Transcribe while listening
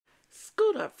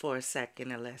Scoot up for a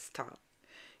second and let's talk.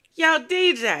 Yo,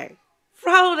 DJ,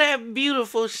 roll that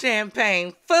beautiful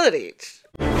champagne footage.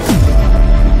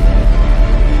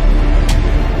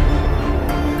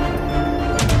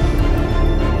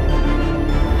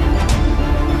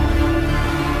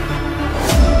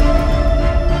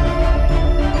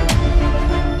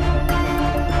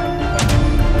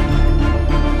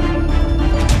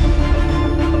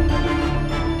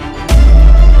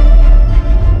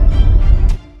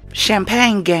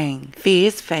 Champagne Gang,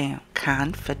 FizzFam,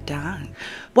 Confidante.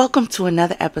 Welcome to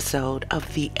another episode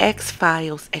of the Ex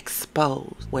Filez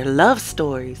Exposed, where love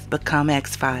stories become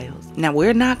Ex Files. Now,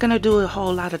 we're not going to do a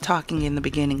whole lot of talking in the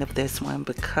beginning of this one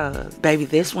because, baby,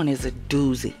 this one is a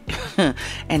doozy.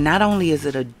 And not only is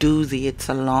it a doozy, it's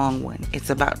a long one. It's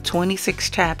about 26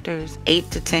 chapters, 8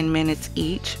 to 10 minutes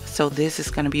each. So this is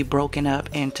going to be broken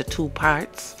up into two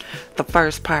parts. The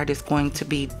first part is going to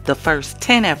be the first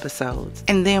 10 episodes,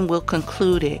 and then we'll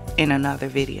conclude it in another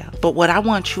video. But what I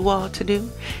want you all to do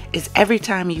is every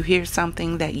time you hear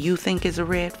something that you think is a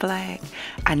red flag,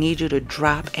 I need you to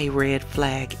drop a red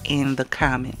flag in the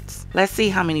comments. Let's see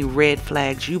how many red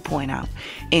flags you point out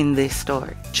in this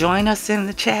story. Join us in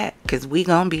the chat because we're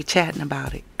going to be chatting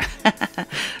about it.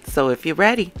 So if you're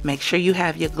ready, make sure you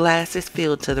have your glasses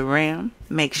filled to the rim.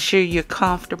 Make sure you're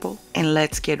comfortable, and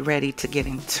let's get ready to get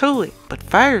into it. But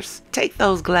first, take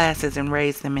those glasses and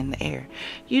raise them in the air.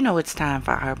 You know it's time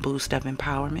for our boost of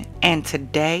empowerment. And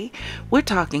today, we're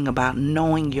talking about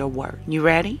knowing your worth. You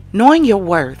ready? Knowing your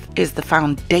worth is the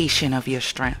foundation of your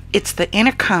strength. It's the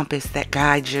inner compass that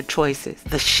guides your choices,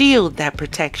 the shield that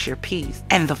protects your peace,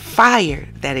 and the fire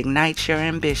that ignites your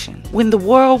ambition. When the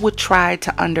world would try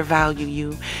to undervalue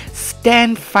you,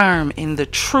 stand firm in the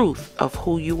truth of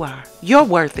who you are. Your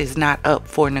worth is not up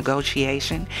for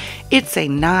negotiation. It's a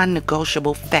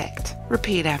non-negotiable fact.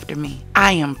 Repeat after me.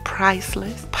 I am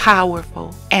priceless,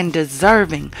 powerful, and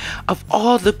deserving of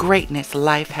all the greatness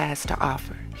life has to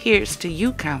offer. Here's to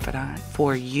you, Confidant,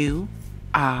 for you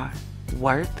are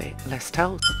worth it. Let's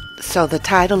toast. So the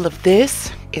title of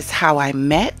this is How I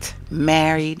Met,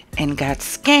 Married, and Got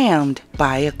Scammed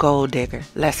by a Gold Digger.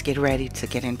 Let's get ready to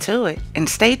get into it. And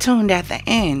stay tuned at the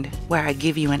end where I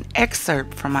give you an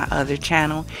excerpt from my other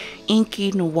channel,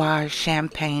 Inky Noir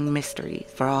Champagne Mysteries,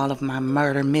 for all of my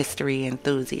murder mystery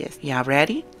enthusiasts. Y'all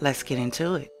ready? Let's get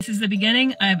into it. This is the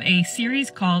beginning of a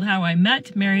series called How I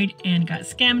Met, Married, and Got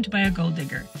Scammed by a Gold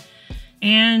Digger.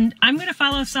 And I'm going to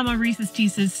follow some of Reese's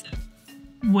Pieces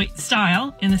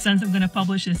style, in the sense I'm going to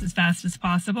publish this as fast as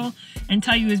possible and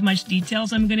tell you as much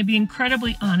details. I'm going to be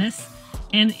incredibly honest,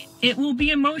 and it will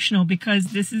be emotional because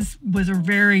this was a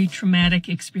very traumatic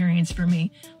experience for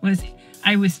me.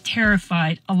 I was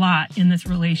terrified a lot in this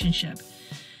relationship.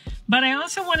 But I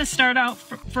also want to start out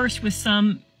first with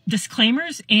some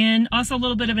disclaimers and also a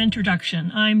little bit of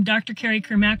introduction. I'm Dr. Carrie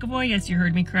Kerr-McAvoy. Yes, you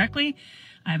heard me correctly.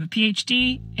 I have a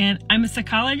PhD, and I'm a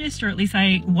psychologist, or at least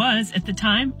I was at the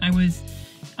time. I was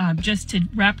just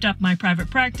had wrapped up my private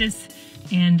practice,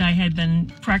 and I had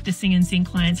been practicing and seeing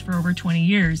clients for over 20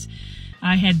 years.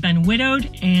 I had been widowed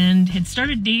and had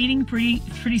started dating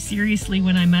pretty seriously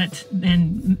when I met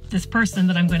this person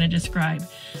that I'm going to describe.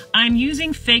 I'm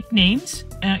using fake names,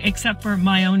 except for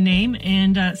my own name,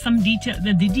 and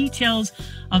the details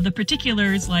of the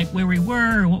particulars, like where we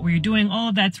were or what we were doing, all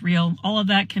of that's real. All of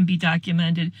that can be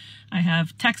documented. I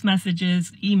have text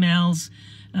messages, emails,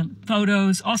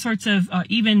 photos, all sorts of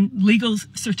even legal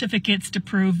certificates to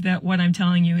prove that what I'm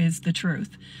telling you is the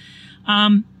truth.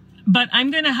 But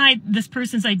I'm going to hide this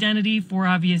person's identity for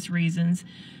obvious reasons.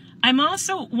 I'm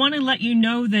also want to let you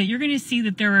know that you're going to see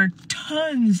that there are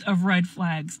tons of red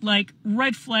flags, like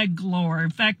red flag galore. In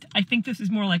fact, I think this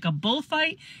is more like a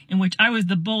bullfight in which I was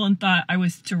the bull and thought I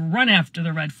was to run after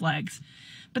the red flags.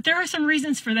 But there are some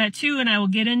reasons for that too, and I will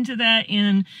get into that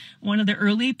in one of the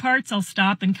early parts. I'll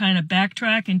stop and kind of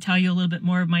backtrack and tell you a little bit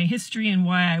more of my history and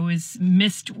why I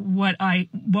missed what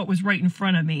was right in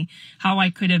front of me, how I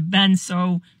could have been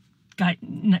so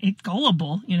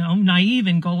gullible, naive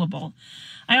and gullible.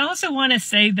 I also want to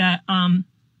say that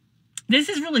this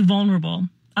is really vulnerable.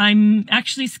 I'm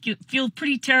actually feel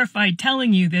pretty terrified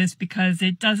telling you this because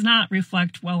it does not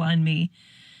reflect well on me.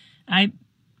 I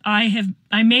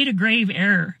made a grave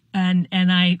error, and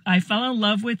I fell in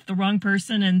love with the wrong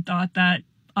person and thought that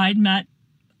I'd met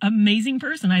an amazing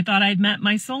person. I thought I'd met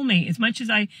my soulmate. As much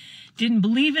as I didn't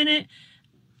believe in it,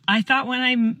 I thought when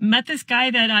I met this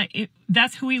guy that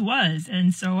that's who he was.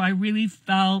 And so I really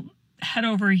fell head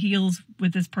over heels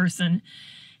with this person.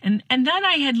 And then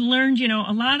I had learned,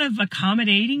 a lot of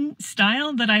accommodating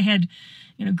style that I had,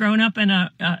 Growing up in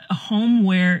a home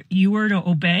where you were to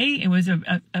obey. It was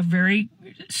a very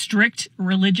strict,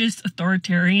 religious,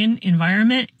 authoritarian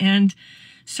environment. And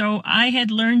so I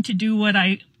had learned to do what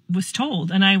I was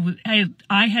told. And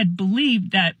I had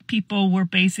believed that people were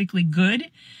basically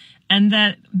good and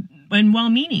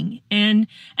well-meaning. And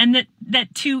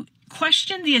that to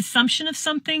question the assumption of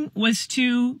something was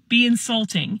to be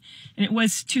insulting, and it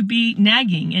was to be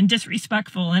nagging and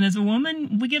disrespectful. And as a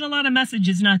woman, we get a lot of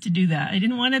messages not to do that. I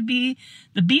didn't want to be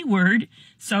the B word,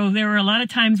 so there were a lot of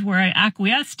times where I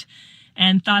acquiesced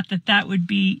and thought that would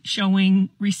be showing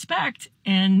respect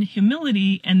and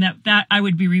humility, and that I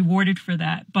would be rewarded for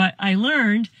that. But I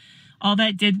learned all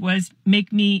that did was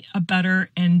make me a better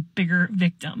and bigger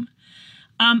victim.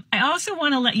 I also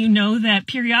want to let you know that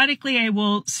periodically I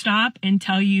will stop and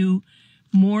tell you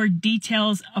more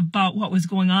details about what was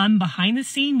going on behind the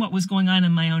scene, what was going on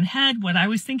in my own head, what I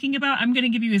was thinking about. I'm going to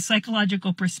give you a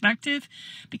psychological perspective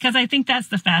because I think that's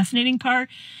the fascinating part.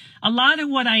 A lot of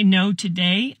what I know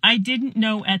today, I didn't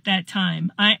know at that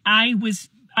time. I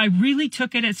really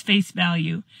took it as face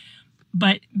value.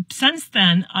 But since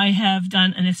then, I have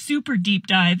done a super deep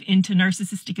dive into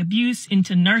narcissistic abuse,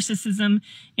 into narcissism,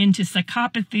 into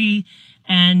psychopathy,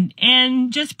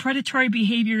 and just predatory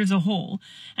behavior as a whole.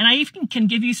 And I even can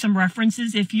give you some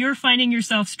references. If you're finding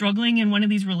yourself struggling in one of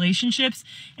these relationships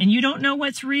and you don't know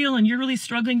what's real and you're really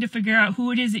struggling to figure out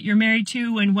who it is that you're married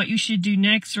to and what you should do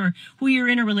next, or who you're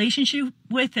in a relationship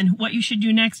with and what you should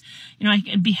do next,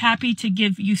 I'd be happy to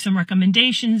give you some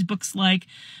recommendations. Books like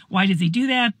Why Does He Do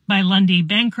That? By Lundy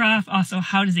Bancroft. Also,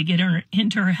 How Does He Get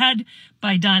Into Her Head?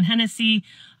 By Don Hennessy.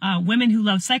 Women Who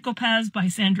Love Psychopaths by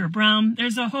Sandra Brown.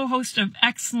 There's a whole host of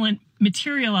excellent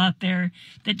material out there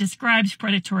that describes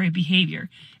predatory behavior.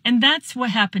 And that's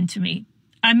what happened to me.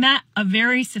 I met a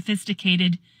very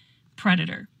sophisticated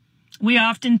predator. We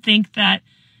often think that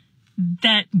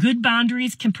good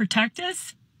boundaries can protect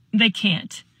us. They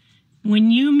can't. When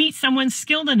you meet someone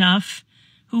skilled enough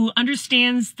who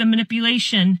understands the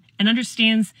manipulation and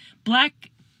understands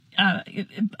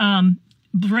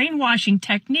brainwashing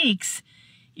techniques,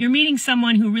 you're meeting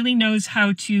someone who really knows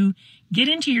how to get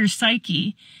into your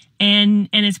psyche and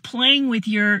is playing with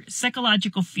your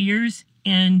psychological fears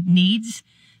and needs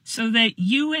so that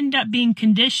you end up being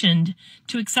conditioned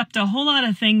to accept a whole lot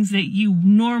of things that you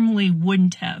normally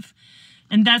wouldn't have.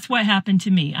 And that's what happened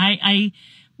to me. I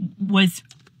was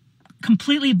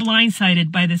completely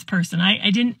blindsided by this person. I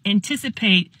didn't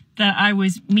anticipate that I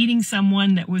was meeting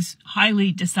someone that was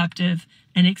highly deceptive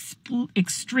and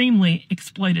extremely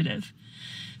exploitative.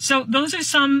 So those are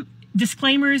some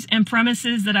disclaimers and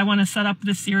premises that I want to set up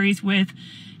this series with.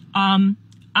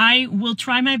 I will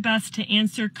try my best to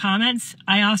answer comments.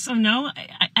 I also know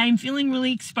I'm feeling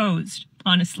really exposed,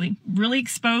 honestly, really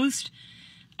exposed.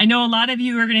 I know a lot of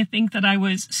you are going to think that I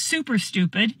was super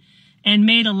stupid and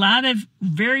made a lot of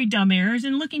very dumb errors.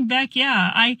 And looking back,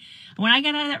 yeah, when I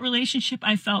got out of that relationship,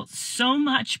 I felt so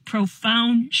much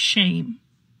profound shame.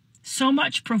 So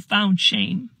much profound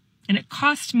shame. And it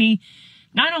cost me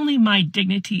not only my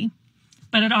dignity,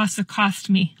 but it also cost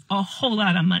me a whole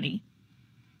lot of money.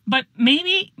 But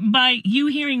maybe by you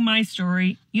hearing my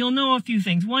story, you'll know a few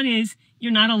things. One is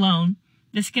you're not alone.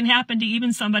 This can happen to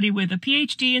even somebody with a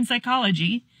PhD in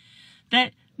psychology,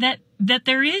 that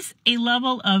there is a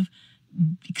level of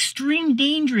extreme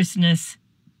dangerousness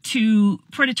to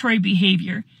predatory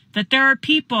behavior, that there are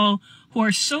people who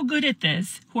are so good at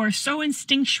this, who are so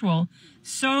instinctual,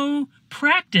 so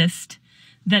practiced,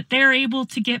 that they're able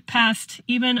to get past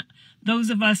even those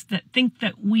of us that think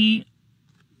that we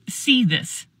see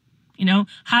this.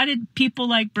 How did people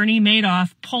like Bernie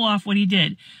Madoff pull off what he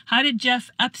did? How did Jeff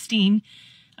Epstein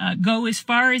go as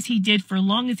far as he did for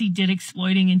long as he did,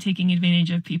 exploiting and taking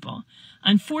advantage of people?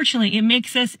 Unfortunately, it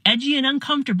makes us edgy and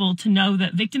uncomfortable to know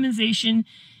that victimization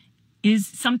is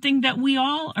something that we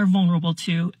all are vulnerable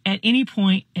to at any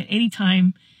point, at any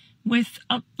time, with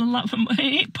a lot,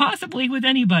 possibly with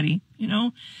anybody.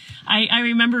 I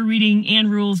remember reading Ann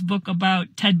Rule's book about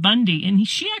Ted Bundy, and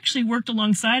she actually worked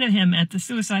alongside of him at the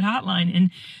suicide hotline, and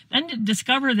then to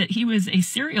discover that he was a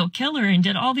serial killer and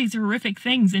did all these horrific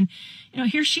things. And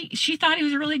here she thought he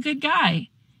was a really good guy,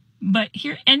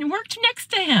 and worked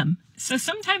next to him. So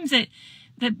sometimes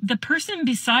the person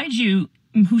beside you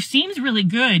who seems really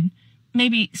good may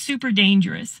be super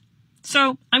dangerous.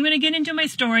 So I'm going to get into my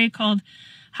story called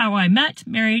How I Met,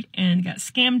 Married, and Got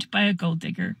Scammed by a Gold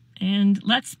Digger. And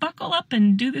let's buckle up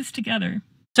and do this together.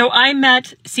 So I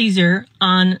met Caesar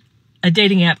on a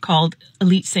dating app called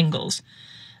Elite Singles.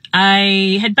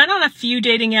 I had been on a few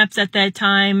dating apps at that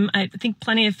time. I think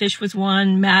Plenty of Fish was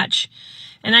one, Match.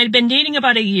 And I'd been dating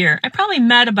about a year. I probably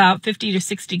met about 50 to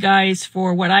 60 guys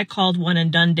for what I called one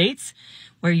and done dates,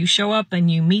 where you show up and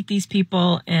you meet these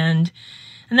people and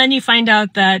then you find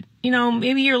out that,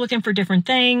 maybe you're looking for different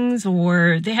things,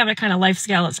 or they have a kind of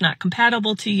lifestyle that's not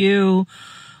compatible to you,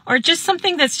 or just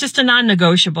something that's just a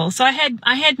non-negotiable. So I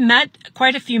had met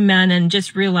quite a few men and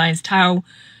just realized how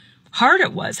hard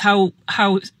it was, how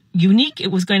unique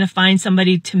it was going to find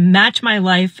somebody to match my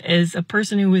life as a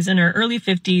person who was in her early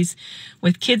 50s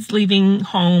with kids leaving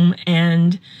home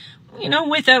and,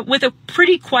 with a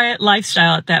pretty quiet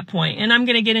lifestyle at that point. And I'm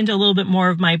going to get into a little bit more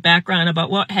of my background about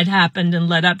what had happened and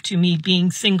led up to me being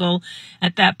single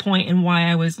at that point and why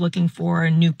I was looking for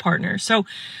a new partner. So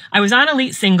I was on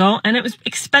Elite Single and it was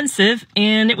expensive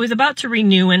and it was about to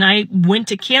renew, and I went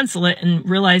to cancel it and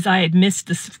realized I had missed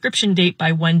the subscription date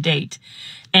by one date.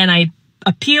 And I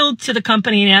appealed to the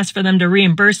company and asked for them to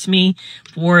reimburse me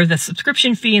for the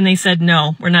subscription fee, and they said,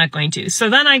 no, we're not going to. So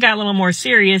then I got a little more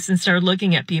serious and started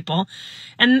looking at people,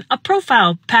 and a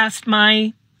profile passed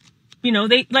my,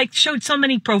 they showed so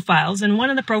many profiles, and one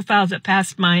of the profiles that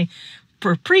passed my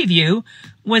for preview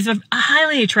was a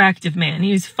highly attractive man.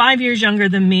 He was 5 years younger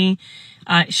than me.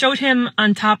 Showed him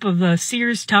on top of the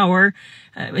Sears Tower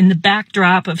in the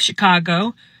backdrop of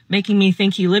Chicago, making me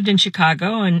think he lived in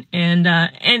Chicago,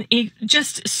 and he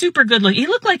just super good looking. He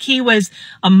looked like he was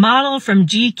a model from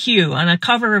GQ, on a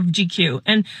cover of GQ.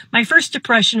 And my first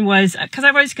impression was, because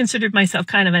I've always considered myself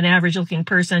kind of an average looking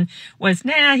person, was,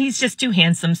 nah, he's just too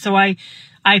handsome. So I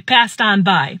passed on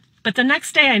by. But the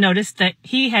next day I noticed that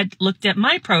he had looked at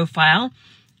my profile,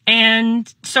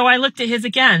 and so I looked at his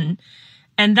again.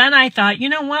 And then I thought, you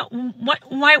know what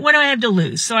do I have to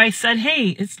lose? So I said, hey,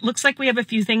 it looks like we have a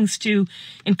few things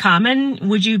in common.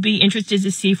 Would you be interested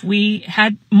to see if we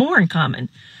had more in common?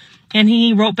 And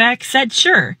he wrote back, said,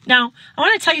 sure. Now, I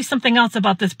want to tell you something else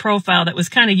about this profile that was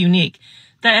kind of unique.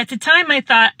 That at the time I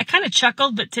thought, I kind of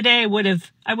chuckled, but today I would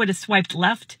have swiped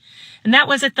left. And that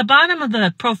was at the bottom of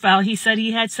the profile. He said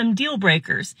he had some deal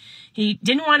breakers. He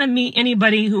didn't want to meet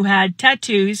anybody who had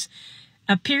tattoos,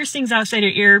 piercings outside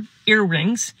of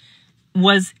earrings,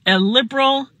 was a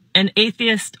liberal, an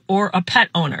atheist, or a pet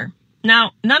owner.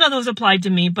 Now, none of those applied to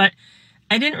me, but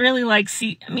I didn't really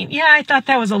I thought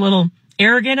that was a little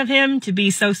arrogant of him to be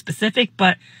so specific,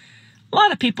 but a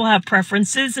lot of people have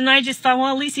preferences, and I just thought,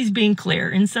 well, at least he's being clear.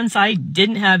 And since I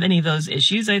didn't have any of those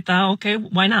issues, I thought, okay,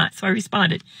 why not? So I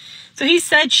responded. So he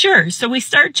said, sure. So we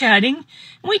started chatting,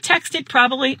 and we texted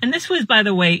probably, and this was, by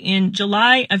the way, in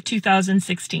July of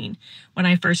 2016 when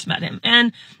I first met him.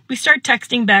 And we started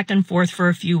texting back and forth for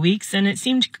a few weeks, and it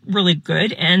seemed really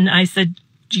good. And I said,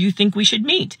 do you think we should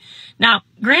meet? Now,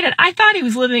 granted, I thought he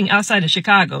was living outside of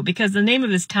Chicago because the name of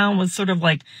his town was sort of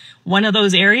like one of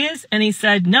those areas. And he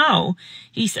said, no.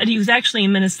 He said he was actually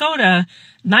in Minnesota,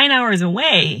 9 hours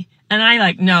away. And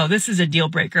I no, this is a deal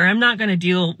breaker. I'm not going to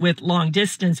deal with long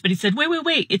distance. But he said,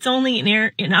 wait. It's only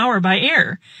an hour by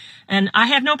air. And I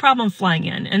have no problem flying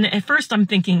in. And at first I'm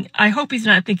thinking, I hope he's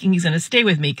not thinking he's going to stay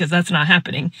with me, because that's not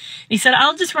happening. He said,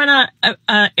 I'll just run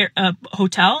a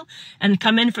hotel and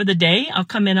come in for the day. I'll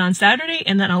come in on Saturday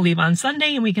and then I'll leave on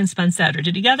Sunday, and we can spend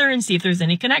Saturday together and see if there's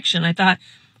any connection. I thought,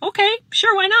 okay,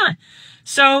 sure, why not?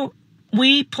 So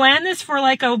we planned this for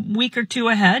like a week or two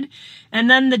ahead. And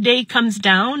then the day comes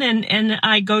down and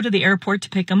I go to the airport to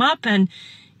pick him up, and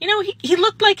he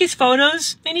looked like his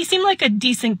photos, and he seemed like a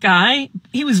decent guy.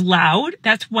 He was loud.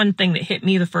 That's one thing that hit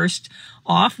me the first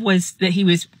off, was that he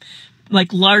was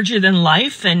like larger than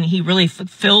life, and he really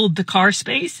filled the car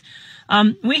space.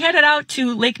 We headed out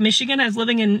to Lake Michigan. I was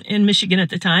living in Michigan at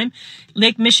the time.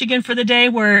 Lake Michigan for the day,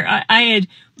 where I had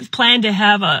planned to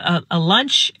have a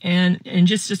lunch and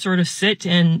just to sort of sit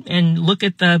and look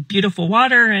at the beautiful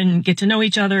water and get to know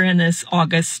each other in this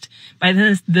August. By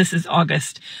this is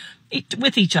August.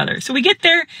 With each other. So we get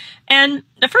there, and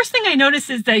the first thing I notice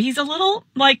is that he's a little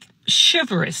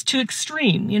chivalrous to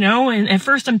extreme, and at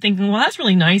first I'm thinking, well, that's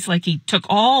really nice. Like, he took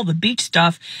all the beach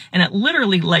stuff and it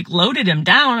literally loaded him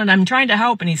down, and I'm trying to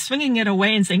help, and he's swinging it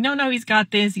away and saying, no, he's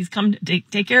got this. He's come to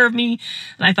take care of me.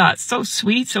 And I thought, so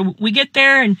sweet. So we get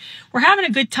there and we're having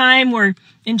a good time. We're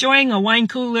enjoying a wine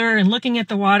cooler and looking at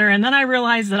the water. And then I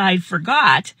realized that I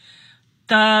forgot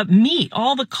the meat.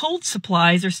 All the cold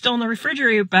supplies are still in the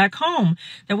refrigerator back home,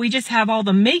 that we just have all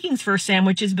the makings for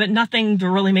sandwiches, but nothing to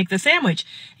really make the sandwich.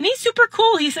 And he's super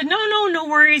cool. He said, no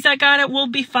worries. I got it. We'll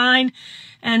be fine.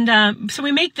 And so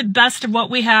we make the best of what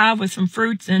we have with some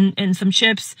fruits and some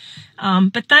chips.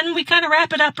 But then we kind of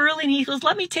wrap it up early, and he goes,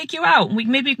 let me take you out.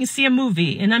 Maybe we can see a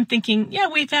movie. And I'm thinking, yeah,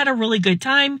 we've had a really good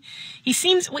time.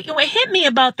 What hit me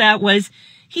about that was,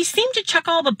 he seemed to check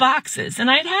all the boxes. And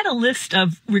I'd had a list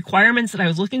of requirements that I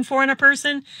was looking for in a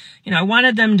person. You know, I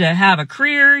wanted them to have a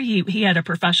career. He had a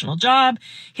professional job.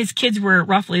 His kids were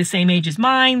roughly the same age as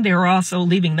mine. They were also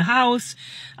leaving the house.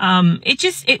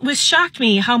 It was shocked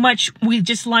me how much we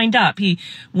just lined up. He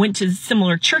went to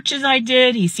similar churches I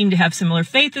did. He seemed to have similar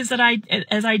faith as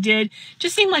I did.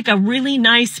 Just seemed like a really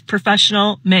nice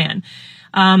professional man.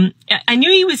 I knew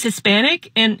he was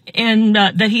Hispanic and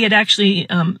that he had actually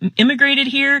immigrated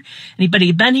here, but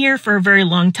he'd been here for a very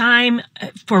long time,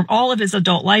 for all of his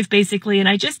adult life, basically. And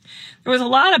there was a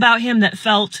lot about him that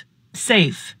felt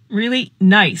safe, really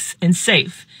nice and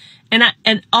safe.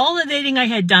 And all the dating I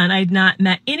had done, I had not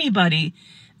met anybody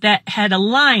that had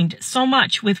aligned so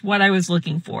much with what I was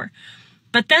looking for.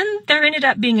 But then there ended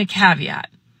up being a caveat.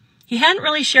 He hadn't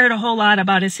really shared a whole lot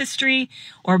about his history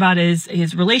or about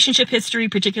his relationship history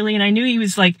particularly. And I knew he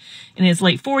was like in his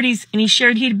late 40s, and he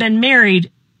shared he'd been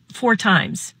married 4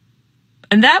 times.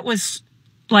 And that was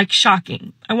like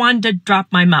shocking. I wanted to drop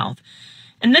my mouth.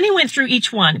 And then he went through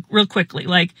each one real quickly,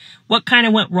 like what kind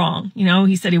of went wrong. You know,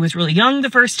 he said he was really young the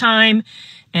first time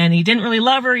and he didn't really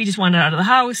love her. He just wanted out of the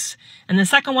house. And the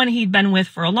second one he'd been with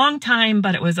for a long time,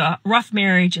 but it was a rough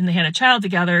marriage and they had a child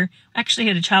together. Actually, he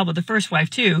had a child with the first wife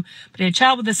too, but he had a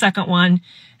child with the second one.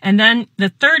 And then the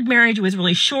third marriage was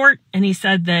really short. And he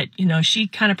said that, you know, she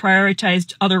kind of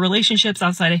prioritized other relationships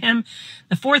outside of him.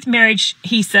 The fourth marriage,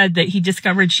 he said that he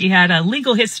discovered she had a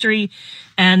legal history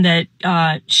and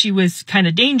that she was kind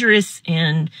of dangerous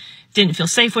and didn't feel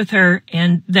safe with her,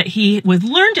 and that he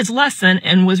learned his lesson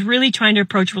and was really trying to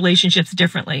approach relationships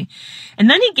differently. And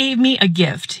then he gave me a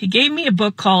gift. He gave me a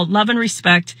book called Love and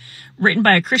Respect, written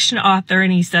by a Christian author.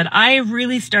 And he said, I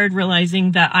really started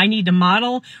realizing that I need to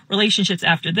model relationships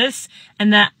after this.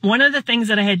 And that one of the things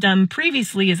that I had done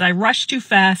previously is I rushed too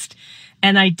fast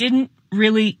and I didn't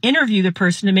really interview the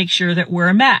person to make sure that we're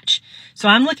a match. So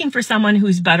I'm looking for someone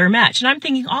who's better match. And I'm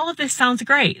thinking all of this sounds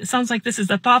great. It sounds like this is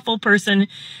a thoughtful person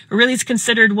who really has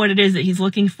considered what it is that he's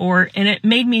looking for. And it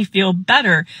made me feel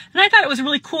better. And I thought it was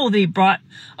really cool that he brought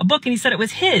a book and he said it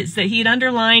was his, that he had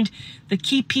underlined the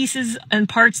key pieces and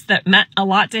parts that meant a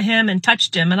lot to him and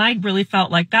touched him. And I really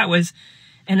felt like that was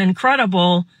an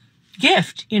incredible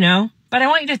gift, you know. But I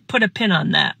want you to put a pin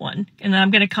on that one. And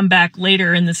I'm going to come back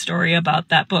later in the story about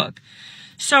that book.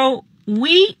 So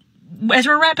as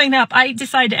we're wrapping up, I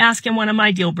decided to ask him one of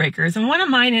my deal breakers. And one of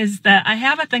mine is that I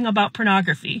have a thing about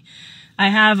pornography. I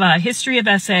have a history of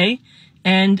SA,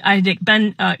 and I'd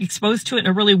been exposed to it in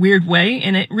a really weird way.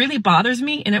 And it really bothers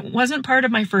me. And it wasn't part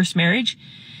of my first marriage.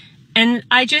 And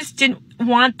I just didn't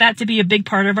want that to be a big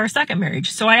part of our second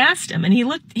marriage. So I asked him, and he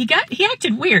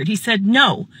acted weird. He said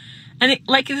no. And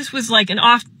this was like an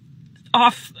off,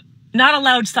 not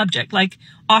allowed subject, like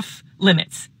off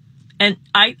limits. And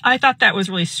I thought that was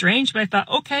really strange, but I thought,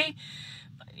 okay,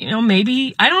 you know,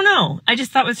 maybe, I don't know. I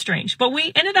just thought it was strange. But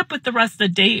we ended up with the rest of the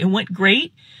date. It went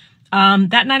great.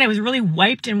 That night I was really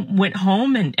wiped and went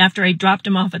home. And after I dropped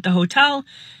him off at the hotel,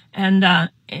 but I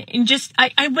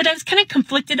was kind of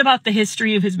conflicted about the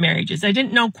history of his marriages. I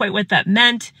didn't know quite what that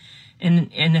meant.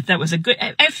 And if that was a good,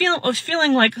 I was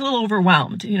feeling like a little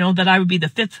overwhelmed, you know, that I would be the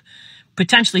 5th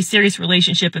potentially serious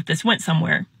relationship if this went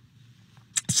somewhere.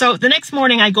 So the next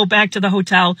morning I go back to the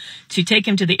hotel to take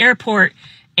him to the airport,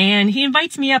 and he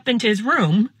invites me up into his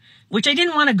room, which I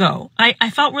didn't want to go.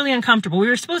 I felt really uncomfortable. We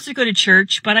were supposed to go to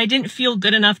church, but I didn't feel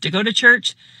good enough to go to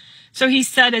church. So he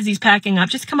said, as he's packing up,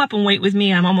 just come up and wait with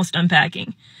me. I'm almost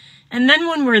unpacking. And then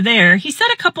when we're there, he said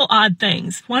a couple odd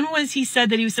things. One was he said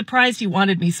that he was surprised he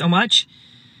wanted me so much.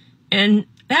 And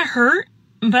that hurt,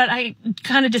 but I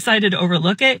kind of decided to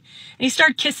overlook it. And he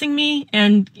started kissing me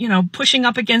and, you know, pushing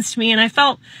up against me. And I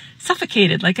felt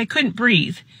suffocated, like I couldn't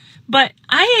breathe. But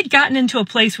I had gotten into a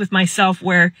place with myself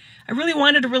where I really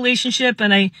wanted a relationship,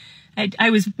 and I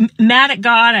was mad at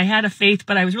God. I had a faith,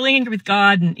 but I was really angry with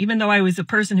God. And even though I was a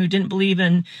person who didn't believe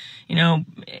in, you know,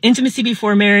 intimacy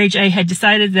before marriage, I had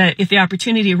decided that if the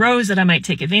opportunity arose that I might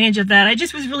take advantage of that. I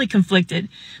just was really conflicted,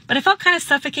 but I felt kind of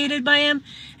suffocated by him.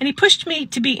 And he pushed me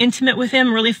to be intimate with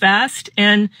him really fast.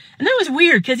 And that was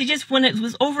weird because when it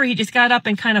was over, he just got up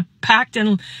and kind of packed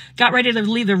and got ready to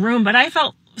leave the room. But I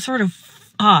felt sort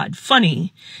of odd,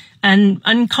 funny, and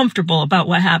uncomfortable about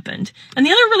what happened. And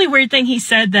the other really weird thing he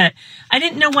said that I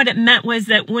didn't know what it meant was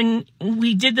that when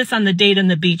we did this on the date on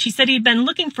the beach, he said he'd been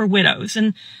looking for widows.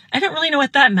 And I didn't really know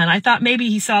what that meant. I thought maybe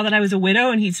he saw that I was a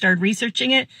widow and he'd started researching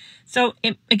it. So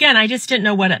again, I just didn't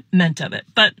know what it meant of it.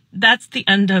 But that's the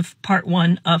end of part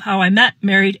 1 of how I met,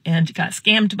 married, and got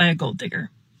scammed by a gold digger.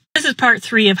 This is part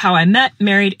 3 of how I met,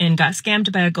 married, and got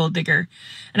scammed by a gold digger.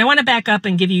 And I want to back up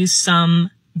and give you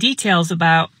some details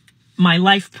about my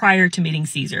life prior to meeting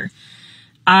Caesar.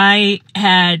 I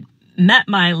had met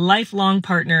my lifelong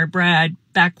partner, Brad,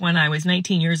 back when I was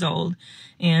 19 years old.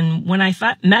 And when I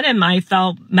met him, I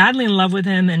fell madly in love with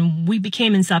him, and we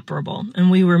became inseparable. And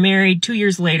we were married 2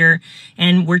 years later,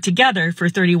 and we're together for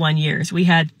 31 years. We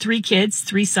had 3 kids,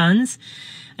 3 sons,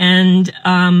 and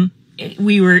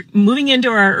we were moving into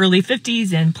our early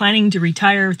 50s and planning to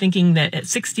retire, thinking that at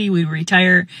 60 we would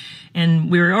retire.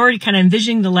 And we were already kind of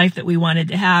envisioning the life that we wanted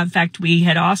to have. In fact, we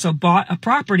had also bought a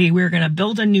property. We were going to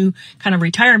build a new kind of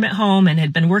retirement home and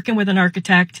had been working with an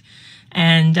architect.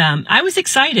 And I was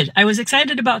excited. I was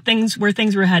excited about where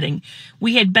things were heading.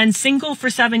 We had been single for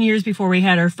 7 years before we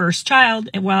had our first child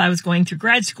while I was going through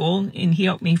grad school, and he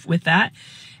helped me with that.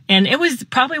 And it was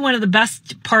probably one of the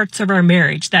best parts of our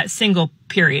marriage, that single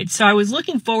period. So I was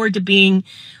looking forward to being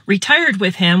retired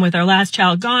with him, with our last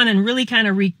child gone, and really kind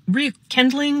of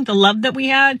rekindling the love that we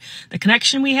had, the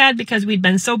connection we had, because we'd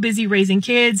been so busy raising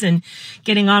kids and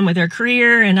getting on with our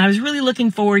career. And I was really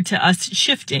looking forward to us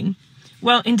shifting.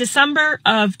 Well, in December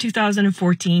of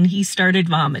 2014, he started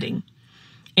vomiting.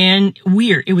 And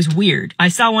it was weird. I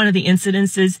saw one of the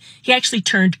incidences. He actually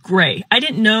turned gray. I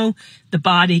didn't know the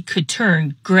body could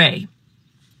turn gray.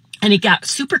 And he got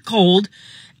super cold,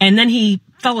 and then he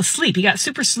fell asleep. He got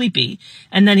super sleepy.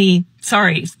 And then it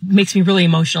makes me really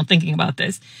emotional thinking about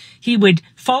this. He would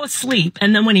fall asleep,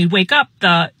 and then when he'd wake up,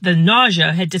 the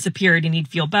nausea had disappeared and he'd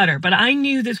feel better. But I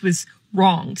knew this was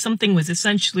wrong. Something was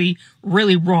essentially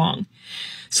really wrong.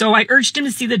 So I urged him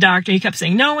to see the doctor. He kept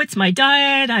saying, no, it's my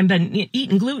diet. I've been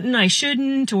eating gluten. I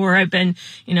shouldn't. Or I've been,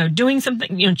 doing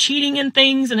something, cheating in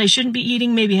things, and I shouldn't be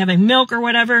eating, maybe having milk or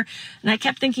whatever. And I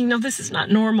kept thinking, no, this is not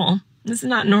normal. This is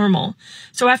not normal.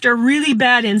 So after a really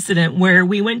bad incident where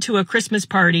we went to a Christmas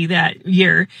party that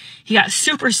year, he got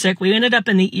super sick. We ended up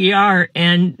in the ER,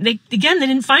 and they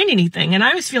didn't find anything. And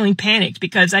I was feeling panicked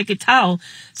because I could tell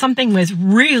something was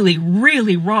really,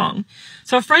 really wrong.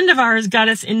 So a friend of ours got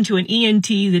us into an ENT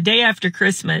the day after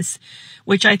Christmas,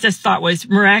 which I just thought was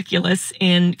miraculous.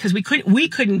 And because we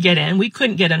couldn't get in, we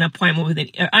couldn't get an appointment with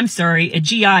a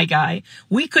GI guy.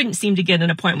 We couldn't seem to get an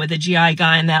appointment with a GI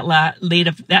guy in that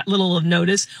little of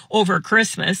notice over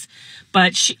Christmas.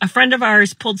 But a friend of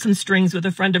ours pulled some strings with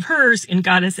a friend of hers and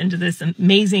got us into this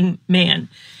amazing man.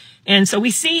 And so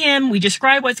we see him, we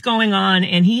describe what's going on,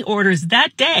 and he orders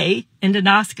that day an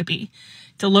endoscopy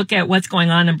to look at what's going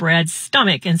on in Brad's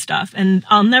stomach and stuff. And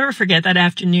I'll never forget that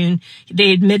afternoon.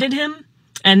 They admitted him,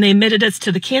 and they admitted us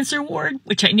to the cancer ward,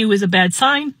 which I knew was a bad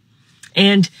sign.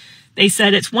 And they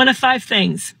said it's one of 5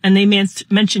 things, and they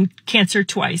mentioned cancer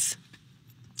twice.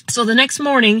 So the next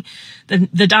morning,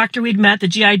 the doctor we'd met, the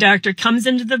GI doctor, comes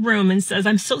into the room and says,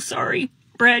 I'm so sorry,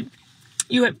 Brad.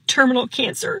 You have terminal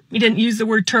cancer. He didn't use the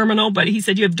word terminal, but he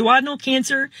said you have duodenal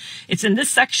cancer. It's in this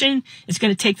section. It's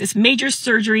going to take this major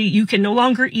surgery. You can no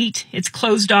longer eat. It's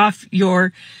closed off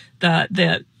the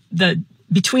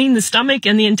between the stomach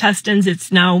and the intestines.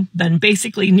 It's now been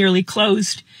basically nearly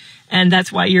closed, and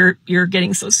that's why you're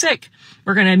getting so sick.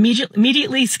 We're going to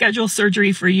immediately schedule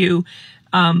surgery for you,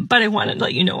 but I want to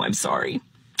let you know I'm sorry.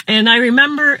 And I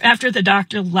remember after the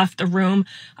doctor left the room,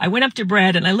 I went up to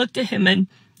Brad and I looked at him, and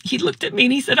he looked at me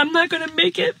and he said, I'm not going to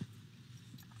make it.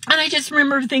 And I just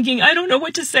remember thinking, I don't know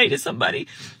what to say to somebody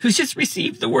who's just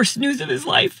received the worst news of his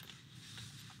life.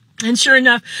 And sure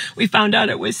enough, we found out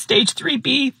it was stage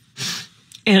 3B,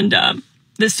 and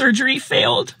the surgery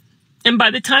failed. And by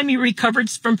the time he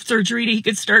recovered from surgery, he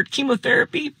could start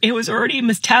chemotherapy. It was already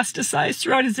metastasized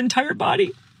throughout his entire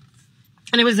body.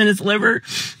 And it was in his liver,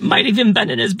 might have even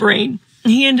been in his brain.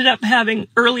 He ended up having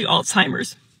early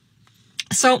Alzheimer's.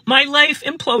 So my life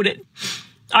imploded.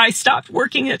 I stopped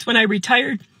working. That's when I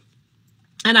retired.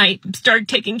 And I started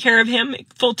taking care of him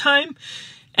full time.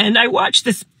 And I watched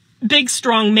this big,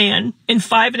 strong man in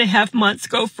 5.5 months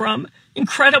go from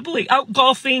incredibly out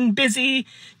golfing, busy,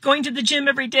 going to the gym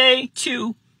every day,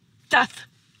 to death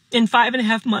in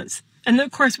 5.5 months. And then,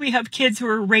 of course, we have kids who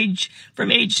are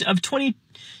from age of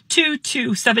 22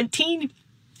 to 17.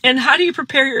 And how do you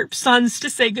prepare your sons to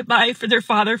say goodbye for their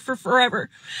father for forever?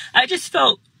 I just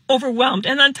felt overwhelmed.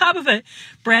 And on top of it,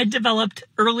 Brad developed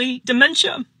early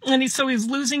dementia. And so he's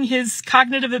losing his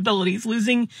cognitive abilities,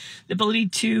 losing the ability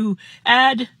to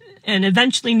add. And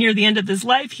eventually, near the end of his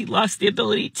life, he lost the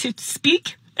ability to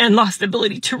speak and lost the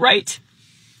ability to write.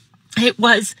 It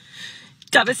was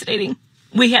devastating.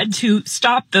 We had to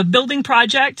stop the building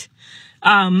project.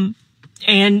 And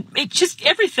it just,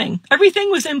 everything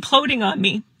was imploding on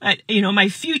me. My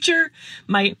future,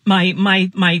 my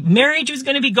marriage was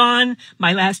going to be gone.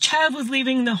 My last child was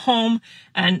leaving the home,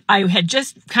 and I had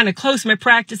just kind of closed my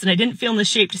practice, and I didn't feel in the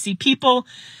shape to see people.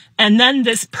 And then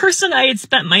this person I had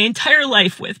spent my entire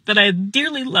life with, that I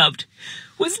dearly loved,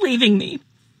 was leaving me.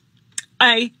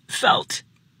 I felt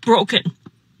broken,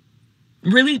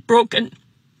 really broken.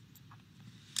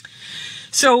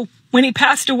 So when he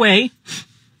passed away,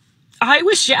 I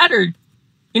was shattered.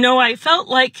 You know, I felt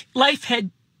like life had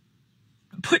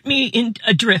put me in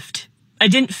adrift. I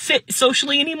didn't fit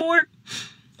socially anymore.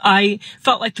 I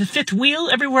felt like the fifth wheel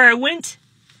everywhere I went.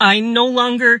 I no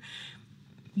longer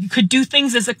could do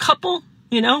things as a couple,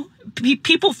 you know.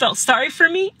 People felt sorry for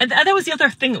me. And that was the other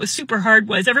thing that was super hard,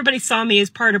 was everybody saw me as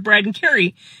part of Brad and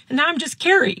Carrie. And now I'm just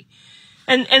Carrie.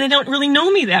 And they don't really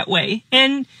know me that way.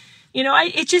 And, you know,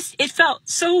 it felt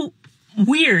so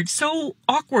weird, so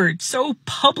awkward, so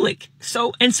public.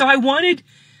 So I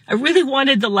really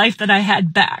wanted the life that I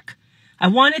had back. I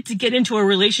wanted to get into a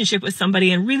relationship with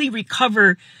somebody and really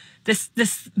recover this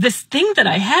thing that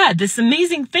I had, this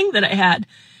amazing thing that I had.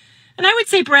 And I would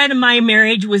say Brad and my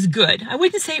marriage was good. I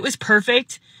wouldn't say it was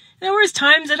perfect. There was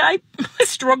times that I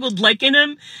struggled liking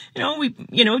him.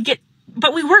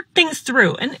 But we worked things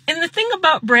through. And the thing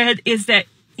about Brad is that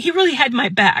he really had my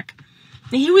back.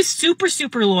 And he was super,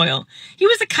 super loyal. He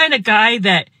was the kind of guy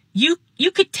that you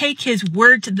could take his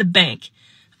word to the bank.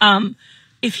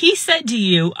 If he said to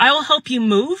you, I will help you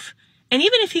move, and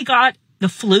even if he got the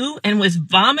flu and was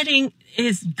vomiting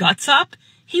his guts up,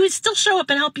 he would still show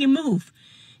up and help you move.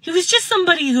 He was just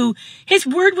somebody who, his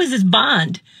word was his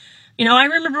bond. You know, I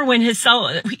remember when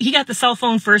he got the cell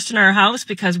phone first in our house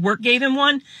because work gave him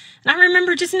one. And I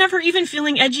remember just never even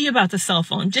feeling edgy about the cell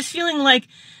phone, just feeling like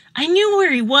I knew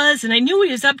where he was and I knew what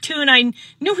he was up to and I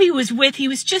knew who he was with. He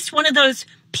was just one of those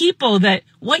people that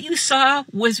what you saw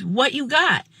was what you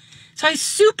got. So I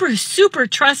super, super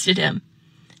trusted him.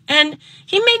 And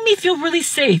he made me feel really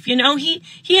safe. You know, he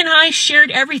and I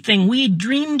shared everything. We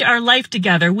dreamed our life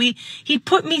together. He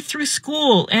put me through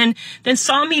school and then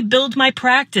saw me build my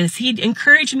practice. He'd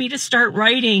encouraged me to start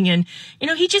writing. And, you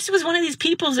know, he just was one of these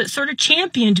people that sort of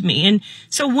championed me. And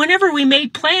so whenever we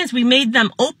made plans, we made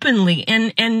them openly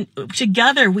and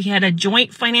together. We had a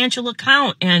joint financial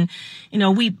account and, you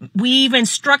know, we even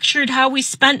structured how we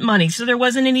spent money. So there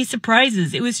wasn't any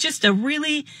surprises. It was just a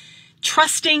really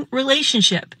trusting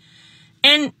relationship.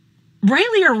 And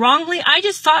rightly or wrongly, I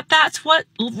just thought that's what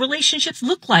relationships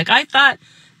look like. I thought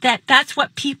that that's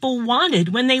what people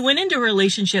wanted when they went into a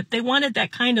relationship. They wanted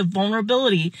that kind of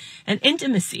vulnerability and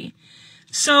intimacy.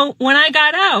 So when I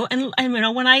got out and you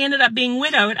know, when I ended up being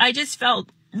widowed, I just felt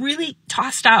really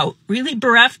tossed out, really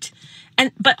bereft,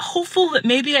 but hopeful that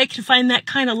maybe I could find that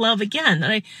kind of love again.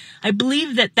 That I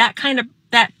believe that kind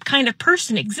of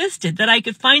person existed, that I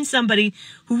could find somebody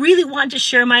who really wanted to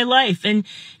share my life and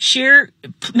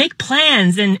make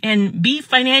plans and be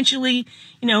financially,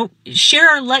 you know, share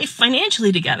our life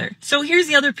financially together. So here's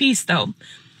the other piece though.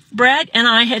 Brad and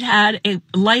I had a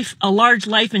large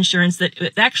life insurance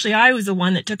that actually I was the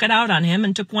one that took it out on him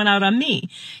and took one out on me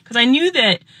because I knew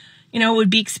that, you know, it would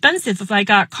be expensive if I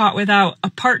got caught without a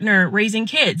partner raising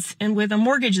kids and with a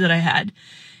mortgage that I had.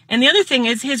 And the other thing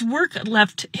is his work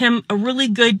left him a really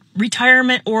good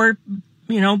retirement or,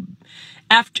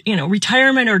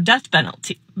 retirement or death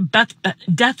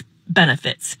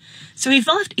benefits. So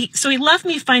he left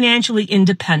me financially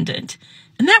independent.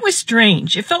 And that was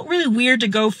strange. It felt really weird to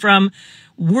go from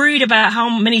worried about how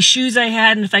many shoes I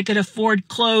had and if I could afford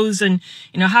clothes and,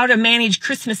 you know, how to manage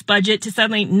Christmas budget to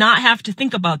suddenly not have to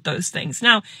think about those things.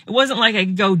 Now, it wasn't like I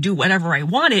could go do whatever I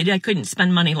wanted. I couldn't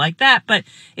spend money like that, but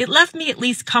it left me at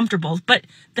least comfortable. But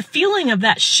the feeling of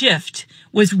that shift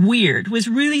was weird, was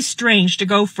really strange to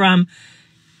go from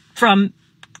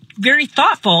very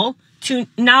thoughtful to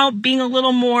now being a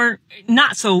little more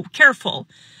not so careful.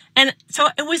 And so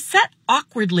it was set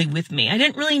awkwardly with me. I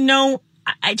didn't really know.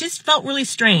 I just felt really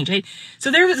strange. So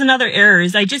there was another error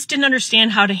is I just didn't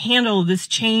understand how to handle this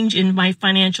change in my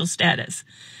financial status.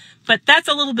 But that's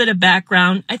a little bit of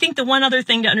background. I think the one other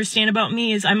thing to understand about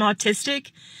me is I'm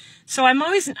autistic. So I'm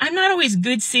not always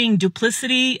good seeing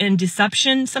duplicity and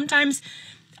deception. Sometimes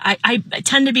I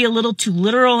tend to be a little too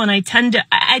literal and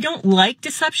I don't like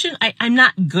deception. I'm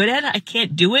not good at it. I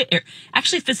can't do it. It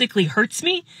actually physically hurts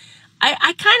me.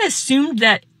 I kind of assumed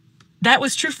that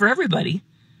was true for everybody.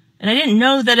 And I didn't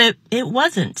know that it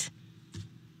wasn't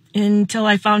until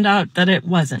I found out that it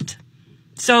wasn't.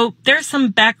 So there's some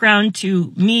background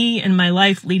to me and my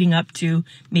life leading up to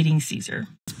meeting Caesar.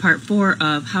 It's part 4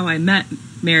 of how I met,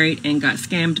 married, and got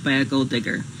scammed by a gold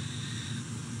digger.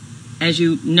 As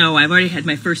you know, I've already had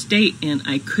my first date and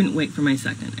I couldn't wait for my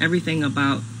second. Everything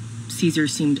about Caesar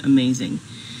seemed amazing.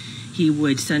 He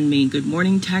would send me good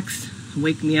morning texts,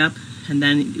 wake me up, and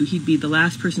then he'd be the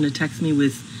last person to text me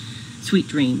with sweet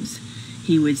dreams.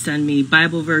 He would send me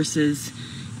Bible verses.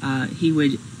 He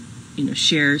would,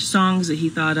 share songs that he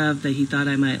thought of that he thought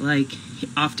I might like.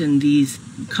 Often these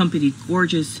accompanied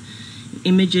gorgeous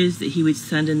images that he would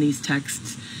send in these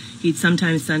texts. He'd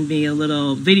sometimes send me a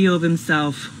little video of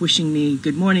himself wishing me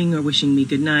good morning or wishing me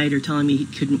good night or telling me he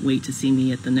couldn't wait to see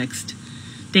me at the next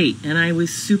date. And I was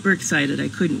super excited. I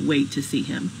couldn't wait to see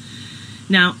him.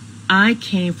 Now, I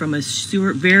came from a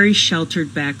very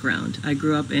sheltered background. I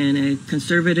grew up in a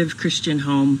conservative Christian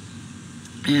home,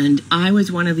 and I was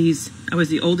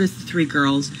the oldest of 3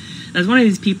 girls. I was one of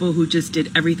these people who just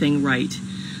did everything right.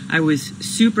 I was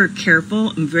super careful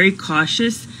and very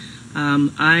cautious.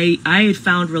 I had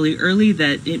found really early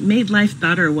that it made life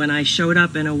better when I showed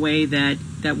up in a way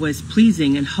that was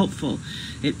pleasing and helpful.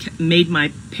 It made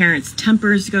my parents'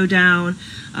 tempers go down.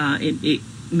 It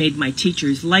made my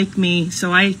teachers like me.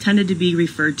 So I tended to be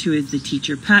referred to as the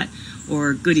teacher pet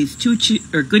or goody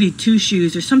two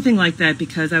shoes or something like that,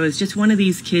 because I was just one of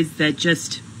these kids that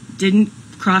just didn't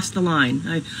cross the line.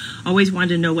 I always wanted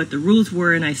to know what the rules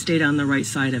were, and I stayed on the right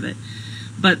side of it.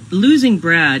 But losing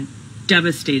Brad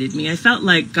devastated me. I felt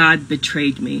like God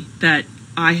betrayed me, that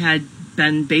I had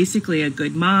been basically a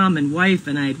good mom and wife,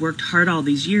 and I had worked hard all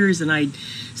these years, and I'd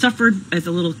suffered as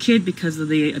a little kid because of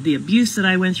the abuse that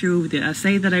I went through, the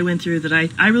SA that I went through, that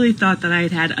I really thought that I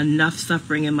had had enough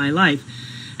suffering in my life.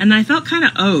 And I felt kind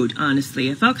of owed, honestly.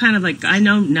 I felt kind of like, I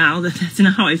know now that that's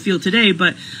not how I feel today,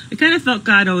 but I kind of felt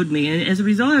God owed me. And as a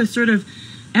result,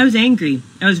 I was angry.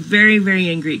 I was very, very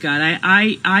angry at God.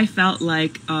 I felt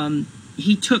like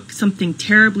he took something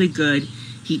terribly good,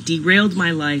 he derailed my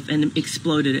life and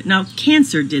exploded it. Now,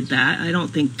 cancer did that. I don't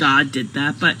think God did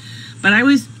that, but I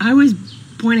was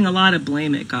pointing a lot of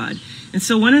blame at God. And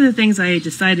so one of the things I had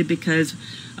decided, because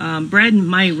Brad and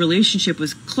my relationship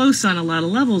was close on a lot of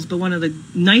levels, but one of the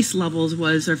nice levels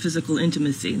was our physical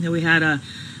intimacy. That we had a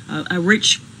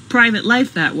rich private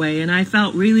life that way, and I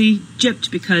felt really gypped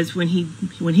because when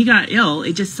he got ill,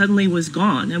 it just suddenly was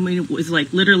gone. I mean, it was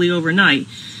like literally overnight,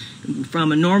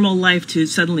 from a normal life to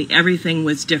suddenly everything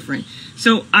was different.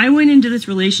 So I went into this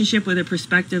relationship with a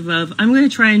perspective of, I'm going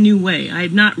to try a new way. I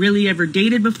had not really ever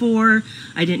dated before.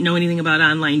 I didn't know anything about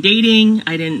online dating.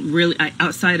 I didn't really,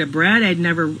 outside of Brad, I'd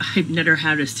never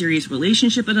had a serious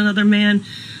relationship with another man.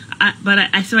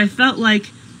 So I felt like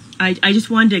I just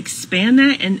wanted to expand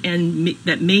that, and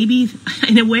that maybe,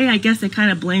 in a way, I guess I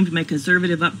kind of blamed my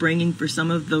conservative upbringing for some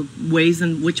of the ways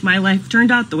in which my life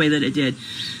turned out the way that it did.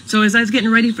 So as I was getting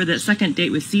ready for that second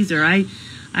date with Caesar,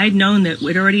 I'd known that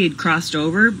it already had crossed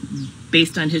over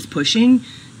based on his pushing,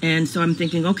 and so I'm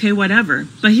thinking, okay, whatever.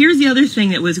 But here's the other thing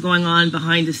that was going on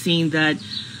behind the scene that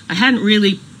I hadn't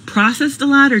really processed a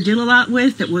lot or did a lot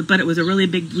with, but it was a really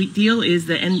big deal, is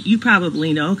that, and you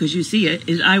probably know because you see it,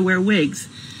 is I wear wigs.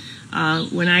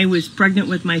 When I was pregnant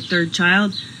with my 3rd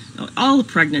child, all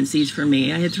pregnancies for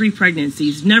me, I had 3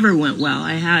 pregnancies, never went well.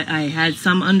 I had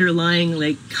some underlying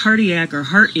like cardiac or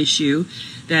heart issue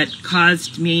that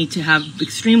caused me to have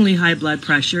extremely high blood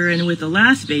pressure. And with the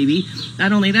last baby,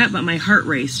 not only that, but my heart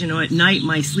raced. At night,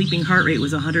 my sleeping heart rate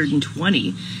was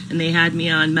 120, and they had me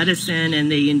on medicine,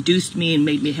 and they induced me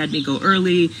and had me go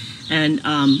early. And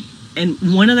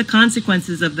one of the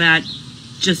consequences of that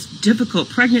just difficult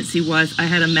pregnancy was I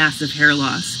had a massive hair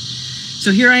loss.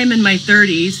 So here I am in my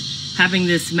 30s having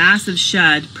this massive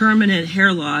shed, permanent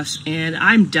hair loss, and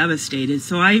I'm devastated.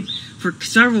 So for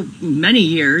many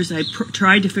years, I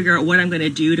tried to figure out what I'm going to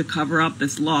do to cover up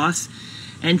this loss,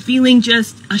 and feeling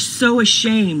just so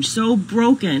ashamed, so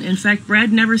broken. In fact,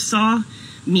 Brad never saw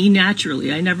me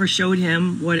naturally. I never showed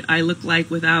him what I look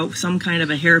like without some kind of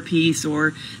a hairpiece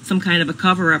or some kind of a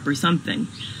cover-up or something.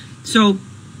 So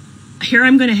here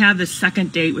I'm going to have this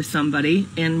second date with somebody,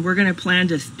 and we're going to plan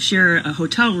to share a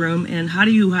hotel room, and how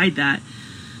do you hide that?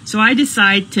 So I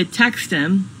decide to text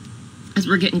him as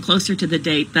we're getting closer to the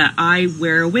date that I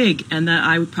wear a wig and that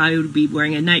I would probably be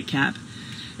wearing a nightcap.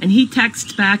 And he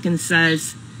texts back and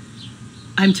says,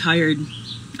 I'm tired.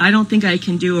 I don't think I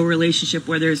can do a relationship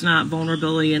where there's not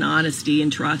vulnerability and honesty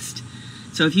and trust.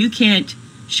 So if you can't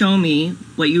show me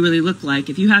what you really look like,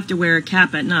 if you have to wear a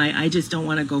cap at night, I just don't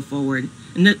want to go forward.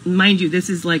 And mind you, this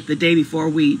is like the day before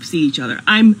we see each other.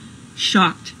 I'm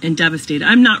shocked and devastated.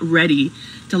 I'm not ready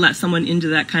to let someone into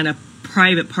that kind of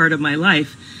private part of my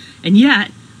life. And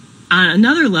yet, on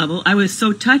another level, I was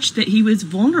so touched that he was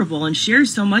vulnerable and shared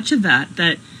so much of that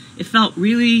it felt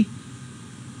really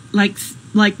like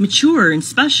mature and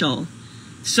special.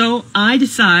 So I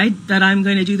decide that I'm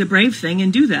going to do the brave thing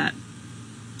and do that.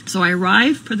 So I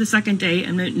arrive for the second date.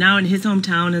 I'm now in his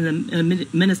hometown in the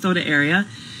Minnesota area.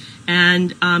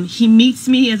 And he meets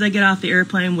me as I get off the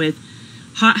airplane with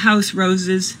hothouse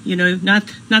roses, you know, not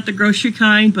the grocery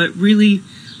kind, but really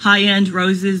high-end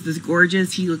roses. This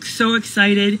gorgeous. He looks so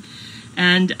excited.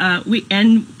 And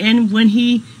when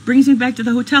he brings me back to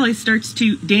the hotel, he starts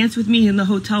to dance with me in the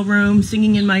hotel room,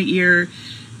 singing in my ear.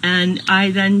 And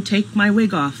I then take my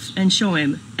wig off and show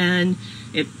him. And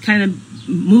it kind of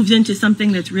moves into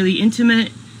something that's really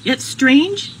intimate, yet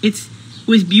strange. It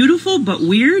was beautiful, but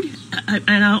weird.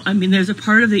 I mean, there's a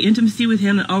part of the intimacy with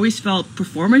him that always felt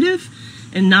performative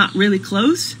and not really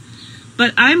close.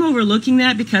 But I'm overlooking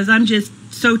that because I'm just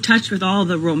so touched with all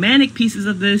the romantic pieces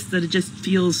of this that it just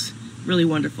feels really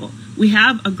wonderful. We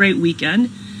have a great weekend.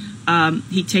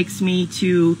 He takes me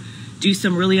to do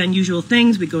some really unusual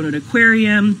things. We go to an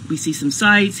aquarium, we see some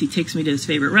sights, he takes me to his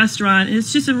favorite restaurant, and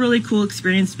it's just a really cool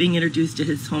experience being introduced to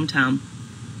his hometown.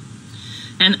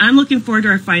 And I'm looking forward to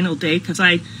our final day because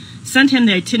I sent him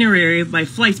the itinerary of my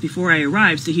flights before I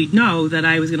arrived so he'd know that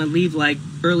I was going to leave like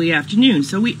early afternoon.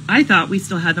 So I thought we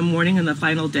still had the morning and the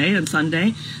final day on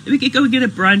Sunday, that we could go get a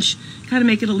brunch, kind of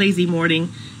make it a lazy morning,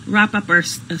 wrap up our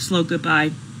slow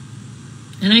goodbye.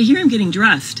 And I hear him getting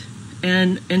dressed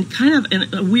and kind of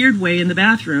in a weird way in the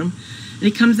bathroom. And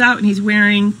he comes out and he's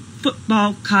wearing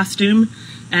football costume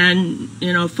and,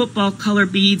 you know, football color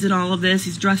beads and all of this.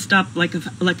 He's dressed up like a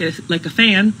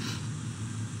fan.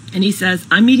 And he says,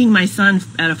 I'm meeting my son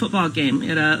at a football game,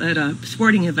 at a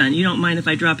sporting event. You don't mind if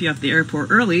I drop you off the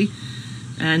airport early?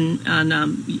 And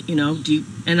you know,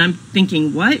 and I'm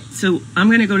thinking, what? So I'm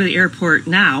going to go to the airport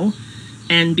now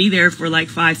and be there for like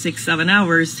 5, 6, 7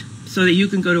 hours so that you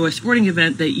can go to a sporting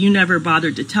event that you never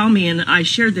bothered to tell me. And I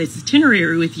shared this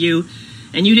itinerary with you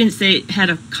and you didn't say it had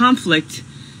a conflict.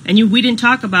 And we didn't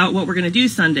talk about what we're going to do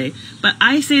Sunday. But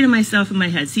I say to myself in my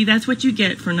head, see, that's what you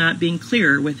get for not being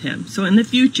clear with him. So in the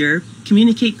future,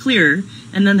 communicate clearer,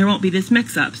 and then there won't be this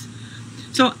mix-ups.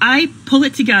 So I pull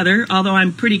it together, although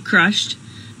I'm pretty crushed,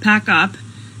 pack up,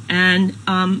 and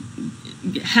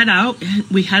head out.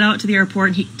 We head out to the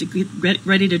airport, and to get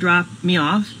ready to drop me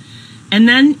off. And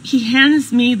then he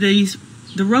hands me the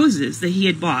roses that he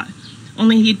had bought.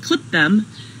 Only he had clipped them,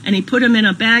 and he put them in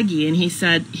a baggie, and he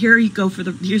said, here you go,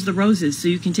 here's the roses, so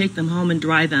you can take them home and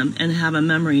dry them and have a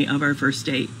memory of our first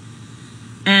date.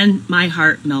 And my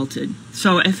heart melted.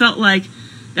 So it felt like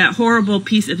that horrible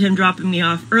piece of him dropping me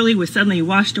off early was suddenly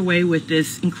washed away with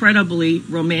this incredibly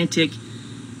romantic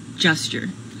gesture.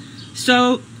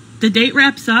 So the date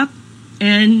wraps up,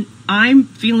 and I'm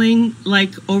feeling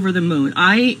like over the moon.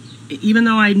 Even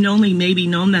though I'd only maybe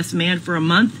known this man for a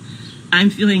month, I'm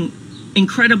feeling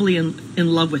incredibly in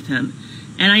love with him.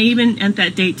 And I even at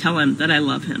that date tell him that I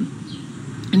love him.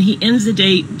 And he ends the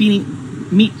date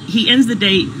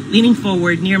leaning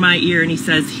forward near my ear, and he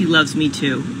says he loves me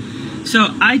too. So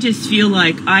I just feel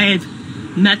like I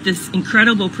have met this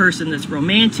incredible person, this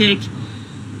romantic,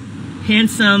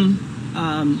 handsome,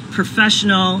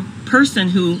 professional person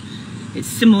who is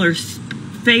similar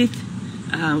faith,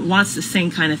 wants the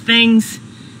same kind of things.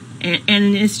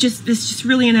 And it's just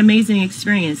really an amazing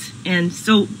experience. And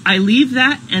so I leave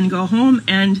that and go home,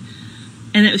 and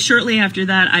it was shortly after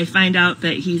that I find out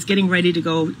that he's getting ready to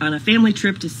go on a family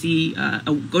trip to see,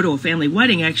 go to a family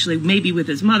wedding actually, maybe with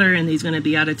his mother, and he's going to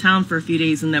be out of town for a few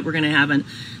days, and that we're going to have a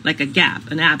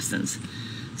gap, an absence.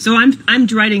 So I'm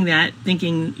dreading that,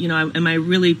 thinking, you know, am I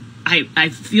really? I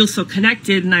feel so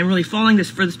connected, and I'm really falling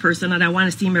for this person, and I want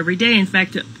to see him every day. In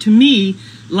fact, to me,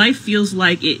 life feels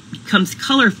like it becomes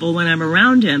colorful when I'm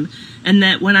around him, and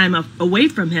that when I'm away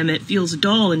from him, it feels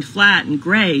dull and flat and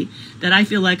gray, that I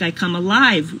feel like I come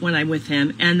alive when I'm with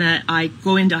him, and that I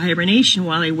go into hibernation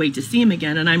while I wait to see him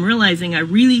again. And I'm realizing I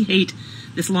really hate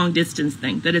this long distance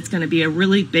thing, that it's going to be a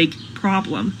really big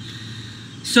problem.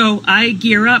 So I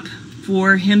gear up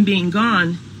for him being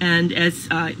gone. And as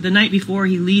the night before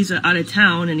he leaves out of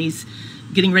town and he's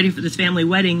getting ready for this family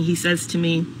wedding, he says to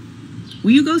me,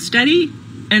 will you go steady?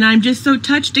 And I'm just so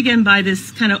touched again by this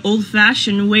kind of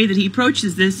old-fashioned way that he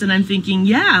approaches this. And I'm thinking,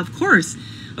 yeah, of course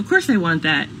I want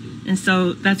that. And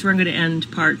so that's where I'm going to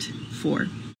end part 4.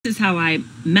 This is how I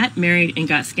met, married, and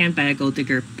got scammed by a gold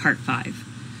digger, part 5.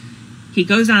 He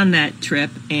goes on that trip,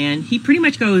 and he pretty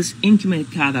much goes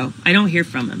incommunicado. I don't hear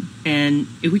from him,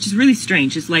 which is really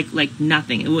strange. It's like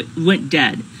nothing. It went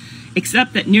dead.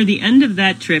 Except that near the end of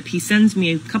that trip, he sends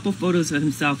me a couple photos of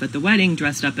himself at the wedding,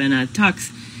 dressed up in a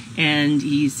tux, and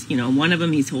he's, you know, one of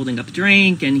them, he's holding up a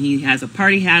drink, and he has a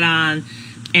party hat on,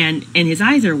 and his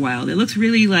eyes are wild. It looks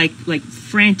really like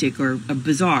frantic or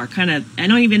bizarre, kind of, I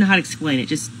don't even know how to explain it,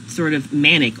 just sort of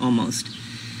manic almost.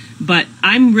 But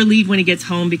I'm relieved when he gets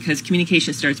home because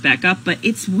communication starts back up. But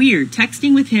it's weird.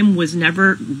 Texting with him was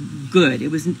never good.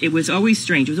 It was always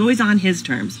strange. It was always on his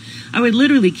terms. I would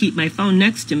literally keep my phone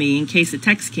next to me in case a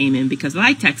text came in, because if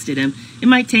I texted him, it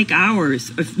might take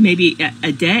hours or maybe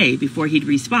a day before he'd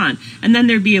respond. And then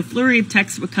there'd be a flurry of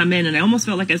texts would come in, and I almost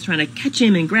felt like I was trying to catch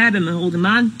him and grab him and hold him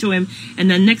on to him.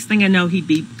 And then next thing I know, he'd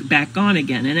be back gone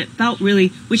again. And it felt really,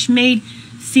 which made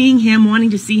wanting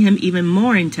to see him even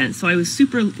more intense. So I was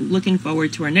super looking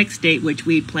forward to our next date, which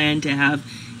we planned to have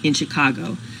in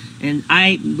Chicago. And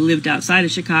I lived outside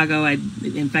of Chicago.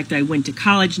 In fact, I went to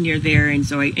college near there. And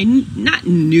so I not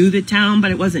knew the town, but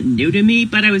it wasn't new to me.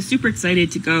 But I was super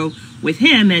excited to go with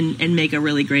him and make a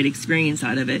really great experience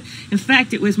out of it. In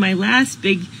fact, it was my last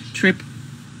big trip.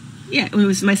 Yeah, it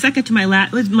was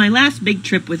my last big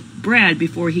trip with Brad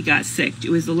before he got sick. It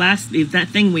was that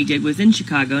thing we did was in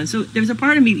Chicago. And so there's a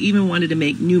part of me that even wanted to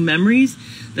make new memories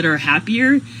that are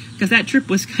happier, because that trip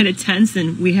was kind of tense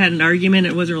and we had an argument.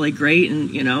 It wasn't really great.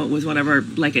 And, it was one of our,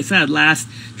 like I said, last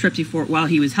trips while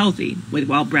he was healthy,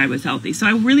 while Brad was healthy. So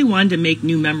I really wanted to make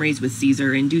new memories with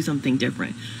Caesar and do something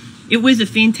different. It was a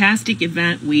fantastic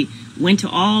event. We went to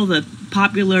all the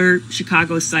popular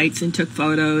Chicago sites and took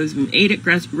photos and ate at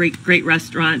great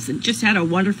restaurants and just had a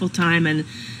wonderful time. And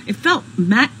it felt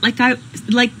like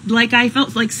I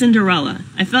felt like Cinderella.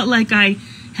 I felt like I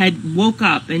had woke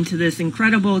up into this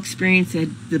incredible experience,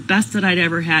 had the best that I'd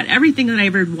ever had. Everything that I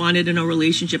ever wanted in a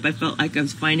relationship, I felt like I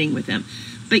was finding with him.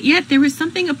 But yet there was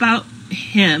something about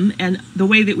him and the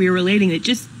way that we were relating that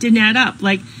just didn't add up.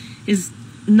 Like his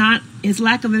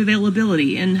lack of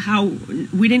availability and how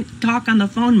we didn't talk on the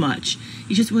phone much.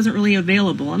 He just wasn't really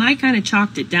available. And I kind of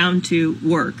chalked it down to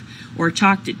work, or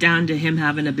chalked it down to him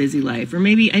having a busy life. Or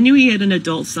maybe I knew he had an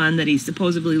adult son that he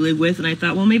supposedly lived with, and I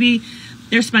thought, well, maybe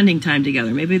they're spending time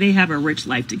together. Maybe they have a rich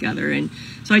life together. And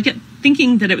so I kept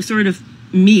thinking that it was sort of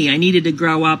me. I needed to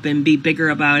grow up and be bigger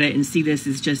about it and see this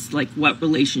as just like what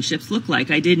relationships look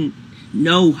like. I didn't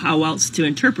know how else to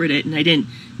interpret it, and I didn't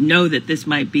know that this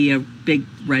might be a big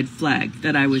red flag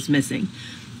that I was missing.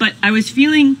 But I was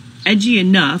feeling edgy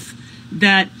enough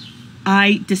that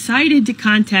I decided to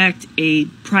contact a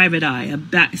private eye,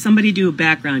 somebody do a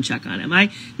background check on him.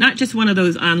 Not just one of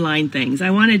those online things. I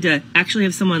wanted to actually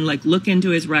have someone like look into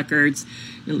his records,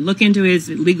 look into his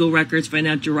legal records,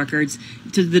 financial records,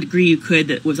 to the degree you could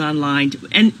that was online.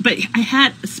 But I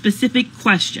had a specific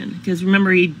question, because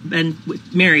remember, he'd been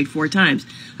married 4 times.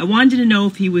 I wanted to know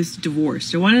if he was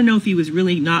divorced. I wanted to know if he was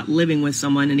really not living with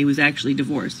someone and he was actually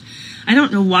divorced. I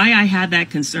don't know why I had that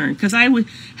concern, because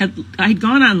I'd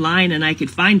gone online and I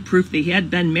could find proof that he had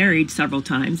been married several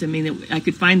times. I mean, I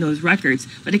could find those records,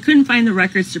 but I couldn't find the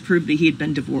records to prove that he had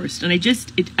been divorced. And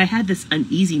I had this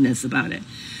uneasiness about it.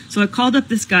 So I called up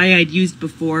this guy I'd used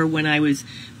before when I was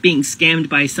being scammed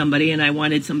by somebody, and I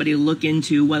wanted somebody to look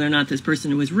into whether or not this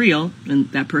person was real,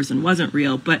 and that person wasn't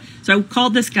real. So I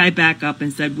called this guy back up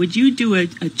and said, would you do a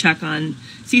check on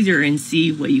Caesar and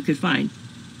see what you could find?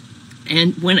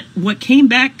 And what came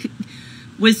back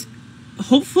was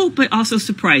hopeful, but also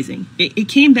surprising. It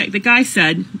came back, the guy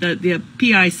said, the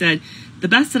PI said, the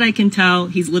best that I can tell,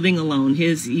 he's living alone.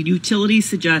 His utilities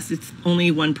suggest it's only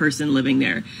one person living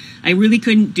there. I really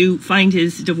couldn't find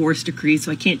his divorce decree,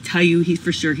 so I can't tell you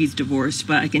for sure he's divorced,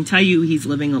 but I can tell you he's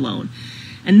living alone.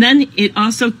 And then it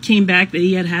also came back that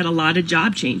he had a lot of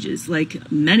job changes,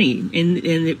 like many,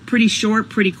 and pretty short,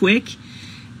 pretty quick,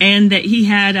 and that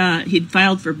he'd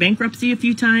filed for bankruptcy a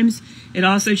few times. It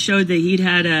also showed that he'd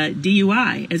had a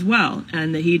DUI as well,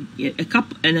 and that he'd a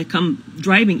couple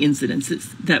driving incidents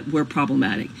that were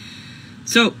problematic.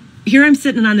 So here I'm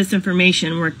sitting on this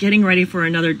information. We're getting ready for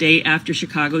another date after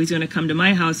Chicago. He's going to come to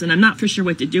my house, and I'm not for sure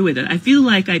what to do with it. I feel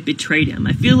like I betrayed him.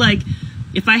 I feel like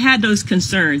if I had those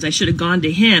concerns, I should have gone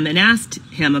to him and asked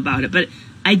him about it. But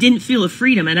I didn't feel a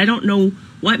freedom, and I don't know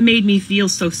what made me feel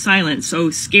so silent,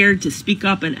 so scared to speak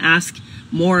up and ask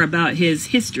more about his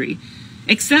history.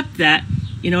 Except that,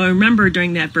 I remember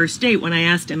during that first date when I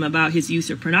asked him about his use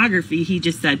of pornography, he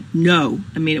just said no.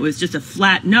 I mean, it was just a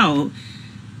flat no.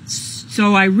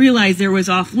 So I realized there was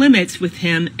off limits with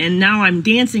him, and now I'm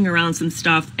dancing around some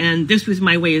stuff, and this was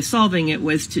my way of solving it,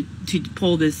 was to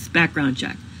pull this background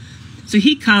check. So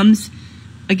he comes.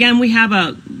 Again, we have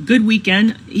a good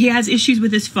weekend. He has issues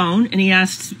with his phone, and he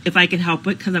asks if I can help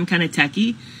it because I'm kind of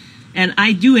techie. And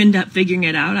I do end up figuring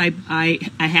it out. I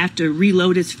have to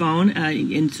reload his phone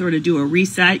and sort of do a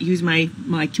reset, use my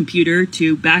computer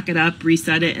to back it up,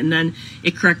 reset it, and then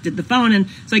it corrected the phone. And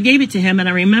so I gave it to him, and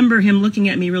I remember him looking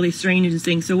at me really strange and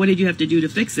saying, so what did you have to do to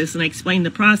fix this? And I explained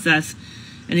the process,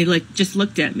 and he just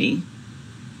looked at me.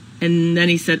 And then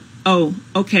he said, oh,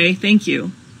 okay, thank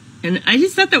you. And I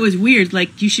just thought that was weird.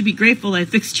 Like, you should be grateful I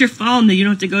fixed your phone, that you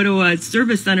don't have to go to a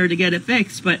service center to get it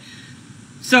fixed. But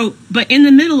So, but in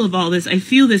the middle of all this, I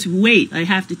feel this weight. I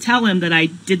have to tell him that I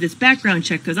did this background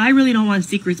check because I really don't want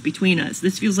secrets between us.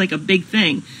 This feels like a big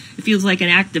thing. It feels like an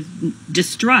act of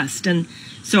distrust. And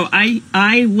so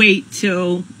I wait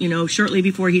till, you know, shortly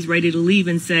before he's ready to leave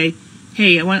and say,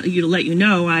 hey, I want you to let you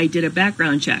know I did a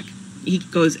background check. He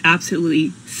goes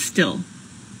absolutely still.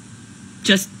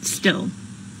 Just still.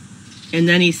 And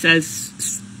then he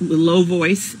says with a low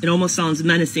voice, it almost sounds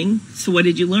menacing, so what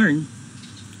did you learn?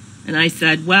 And I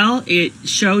said, well, it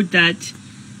showed that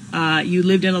you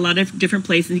lived in a lot of different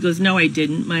places. He goes, no, I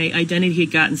didn't. My identity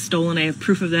had gotten stolen. I have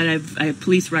proof of that. I have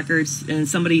police records, and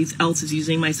somebody else is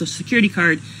using my Social Security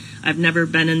card. I've never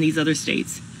been in these other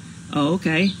states. Oh,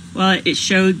 okay. Well, it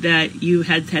showed that you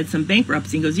had some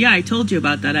bankruptcy. He goes, yeah, I told you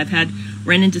about that. I've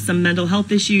ran into some mental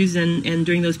health issues, and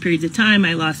during those periods of time,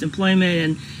 I lost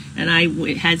employment, and I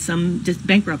had some just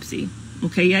bankruptcy.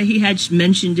 Okay, yeah, he had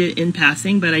mentioned it in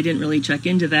passing, but I didn't really check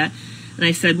into that. And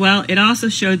I said, well, it also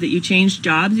showed that you changed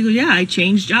jobs. He goes, yeah, I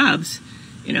changed jobs.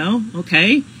 You know,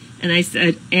 okay. And I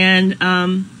said,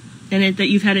 that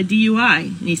you've had a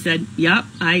DUI. And he said, yep,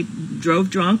 I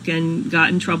drove drunk and got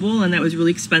in trouble, and that was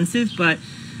really expensive, but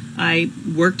I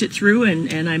worked it through,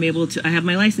 and I'm able to, I have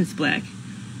my license back.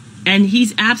 And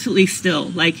he's absolutely still.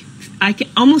 Like, I can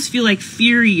almost feel like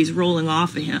fury is rolling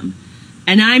off of him.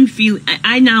 And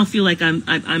I now feel like I'm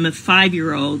a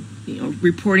 5-year-old, you know,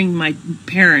 reporting to my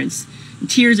parents. And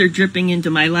tears are dripping into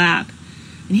my lap.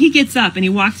 And he gets up and he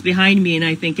walks behind me, and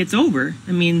I think it's over.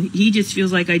 I mean, he just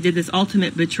feels like I did this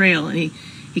ultimate betrayal. And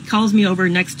he calls me over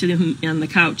next to him on the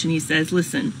couch, and he says,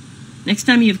 listen, next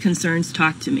time you have concerns,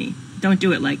 talk to me. Don't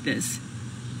do it like this.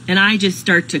 And I just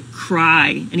start to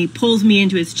cry. And he pulls me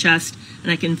into his chest,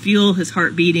 and I can feel his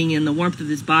heart beating and the warmth of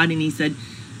his body. And he said,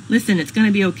 listen, it's going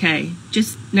to be okay.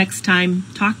 Just next time,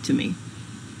 talk to me.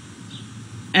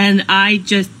 And I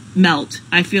just melt.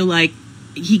 I feel like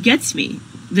he gets me.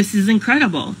 This is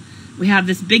incredible. We have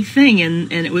this big thing,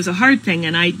 and it was a hard thing,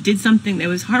 and I did something that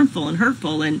was harmful and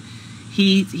hurtful, and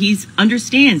he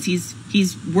understands.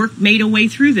 He's made a way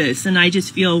through this, and I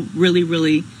just feel really,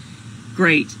 really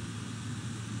great.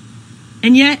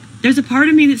 And yet, there's a part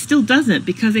of me that still doesn't,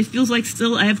 because it feels like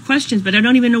still I have questions, but I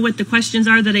don't even know what the questions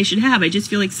are that I should have. I just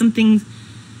feel like something's,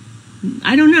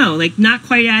 I don't know, like not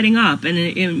quite adding up, and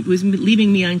it was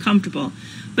leaving me uncomfortable.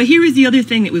 But here was the other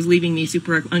thing that was leaving me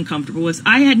super uncomfortable, was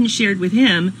I hadn't shared with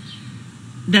him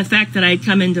the fact that I had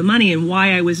come into money and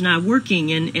why I was not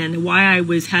working, and why I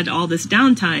had all this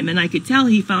downtime. And I could tell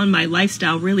he found my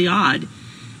lifestyle really odd.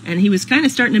 And he was kind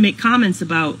of starting to make comments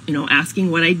about, you know,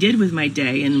 asking what I did with my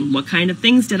day and what kind of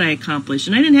things did I accomplish.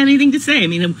 And I didn't have anything to say. I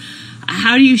mean,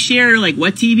 how do you share, like,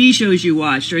 what TV shows you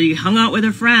watched, or you hung out with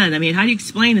a friend? I mean, how do you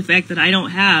explain the fact that I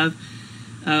don't have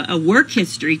a work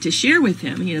history to share with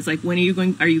him? You know, it's like, when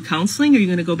are you counseling? Are you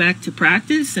going to go back to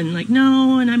practice? And like,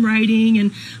 no, and I'm writing.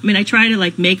 And I mean, I try to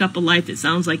like make up a life that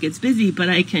sounds like it's busy, but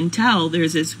I can tell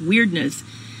there's this weirdness.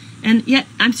 And yet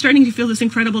I'm starting to feel this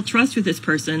incredible trust with this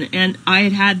person. And I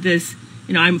had this,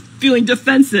 you know, I'm feeling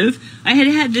defensive. I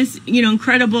had this, you know,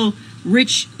 incredible,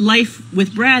 rich life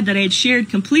with Brad that I had shared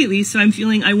completely. So I'm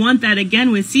feeling I want that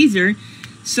again with Caesar.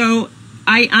 So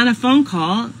on a phone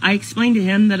call, I explained to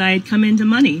him that I had come into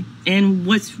money. And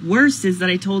what's worse is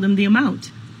that I told him the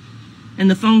amount. And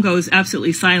the phone goes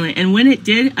absolutely silent. And when it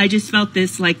did, I just felt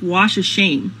this like wash of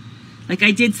shame. Like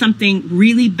I did something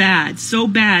really bad, so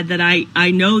bad that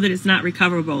I know that it's not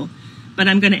recoverable. But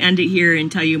I'm going to end it here and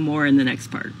tell you more in the next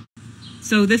part.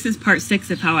 So this is part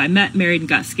 6 of how I met, married, and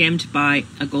got scammed by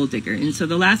a gold digger. And so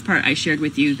the last part I shared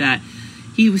with you that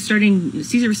Caesar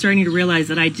was starting to realize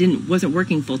that I wasn't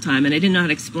working full time, and I didn't know how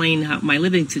to explain my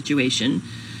living situation.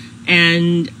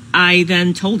 And I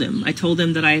then told him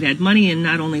that I had money, and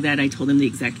not only that, I told him the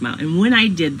exact amount. And when I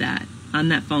did that, on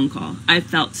that phone call, I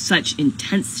felt such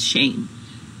intense shame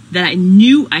that I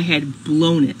knew I had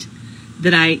blown it,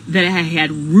 that I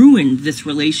had ruined this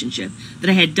relationship, that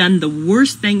I had done the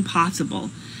worst thing possible,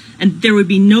 and there would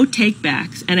be no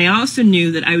takebacks. And I also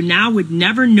knew that I now would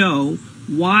never know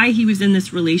why he was in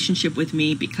this relationship with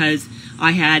me, because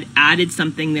I had added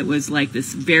something that was like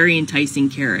this very enticing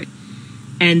carrot,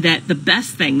 and that the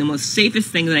best thing, the most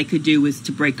safest thing that I could do was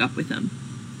to break up with him.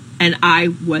 And I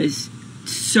was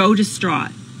so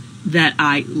distraught that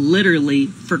I literally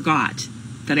forgot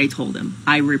that I told him.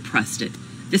 I repressed it.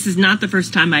 This is not the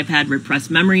first time I've had repressed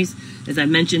memories. As I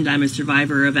mentioned, I'm a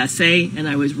survivor of SA, and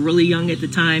I was really young at the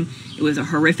time. It was a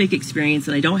horrific experience,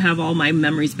 and I don't have all my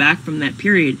memories back from that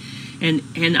period. And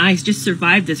I just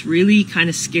survived this really kind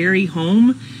of scary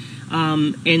home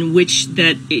in which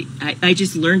I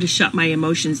just learned to shut my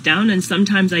emotions down. And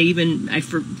sometimes I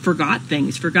forgot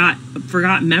things,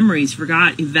 forgot memories,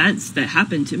 forgot events that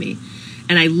happened to me.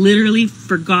 And I literally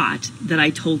forgot that I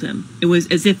told him. It was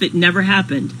as if it never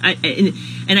happened. I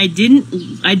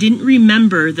didn't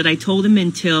remember that I told him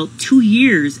until 2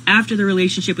 years after the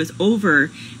relationship was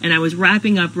over, and I was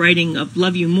wrapping up writing of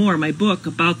Love You More, my book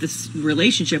about this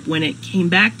relationship, when it came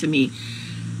back to me.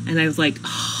 And I was like,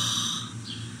 oh.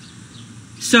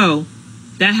 So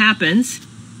that happens.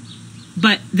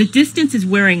 But the distance is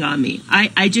wearing on me.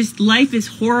 Life is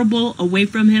horrible away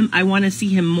from him. I want to see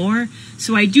him more.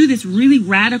 So I do this really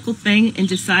radical thing and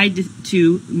decide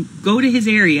to go to his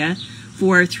area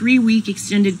for a 3-week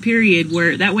extended period,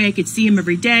 where that way I could see him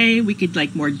every day. We could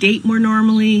date more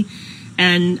normally.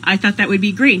 And I thought that would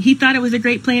be great. And he thought it was a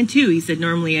great plan too. He said,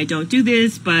 normally I don't do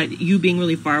this, but you being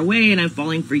really far away and I'm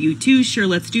falling for you too, sure,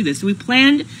 let's do this. So we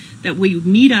planned that we would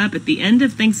meet up at the end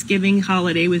of Thanksgiving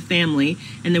holiday with family,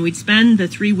 and then we'd spend the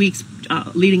 3 weeks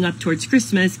leading up towards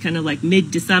Christmas, kind of like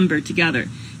mid-December, together.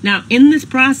 Now, in this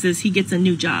process, he gets a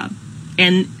new job,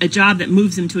 and a job that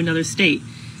moves him to another state.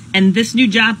 And this new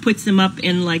job puts him up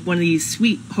in like one of these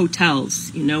sweet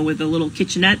hotels, with a little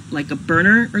kitchenette, like a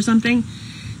burner or something.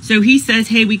 So he says,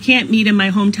 hey, we can't meet in my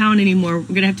hometown anymore. We're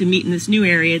going to have to meet in this new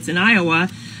area. It's in Iowa.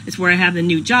 It's where I have the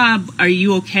new job. Are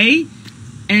you okay?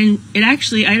 And I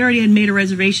already had made a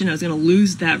reservation. I was going to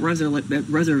lose that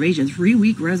reservation,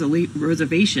 3-week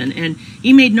reservation. And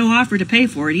he made no offer to pay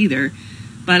for it either.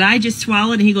 But I just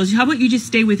swallowed, and he goes, how about you just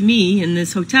stay with me in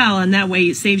this hotel, and that way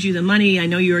it saves you the money. I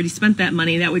know you already spent that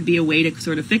money. That would be a way to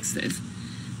sort of fix this.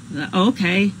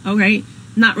 Okay, all right.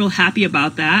 Not real happy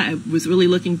about that. I was really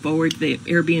looking forward to the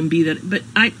Airbnb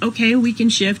okay, we can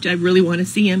shift. I really want to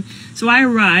see him. So I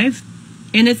arrive,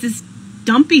 and it's this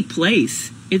dumpy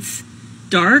place. It's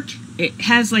dark. It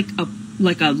has like a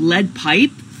lead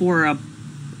pipe for a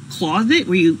closet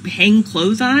where you hang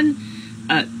clothes on.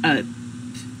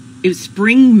 It was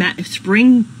spring mattress.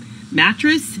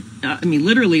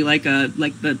 Literally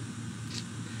the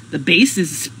base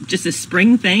is just a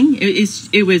spring thing.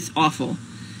 It was awful.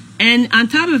 And on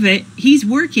top of it, he's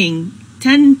working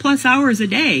 10 plus hours a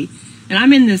day, and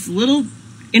I'm in this and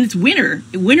it's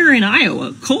winter in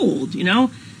Iowa, cold,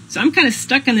 So I'm kind of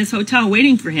stuck in this hotel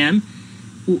waiting for him.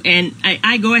 And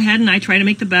I go ahead and I try to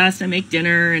make the best. I make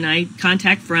dinner and I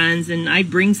contact friends and I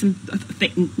bring some,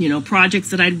 projects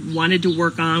that I wanted to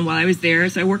work on while I was there.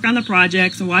 So I work on the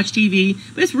projects and watch TV,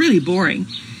 but it's really boring.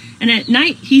 And at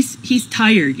night he's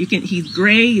tired. He's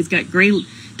gray. He's got gray,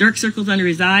 dark circles under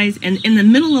his eyes. And in the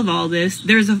middle of all this,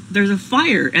 there's a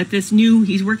fire at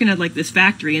he's working at like this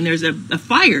factory, and there's a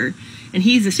fire, and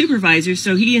he's a supervisor.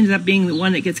 So he ends up being the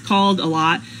one that gets called a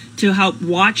lot to help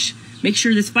make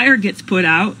sure this fire gets put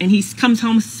out. And he comes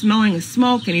home smelling of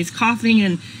smoke, and he's coughing,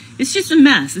 and it's just a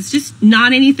mess. It's just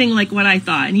not anything like what I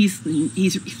thought. And he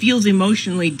feels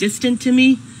emotionally distant to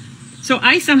me. So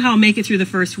I somehow make it through the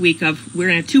first week we're going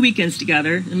to have 2 weekends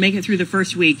together, and make it through the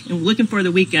first week, and we're looking for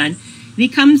the weekend. And he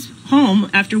comes home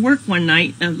after work one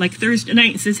night, like Thursday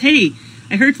night, and says, hey,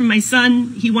 I heard from my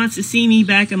son. He wants to see me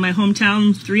back in my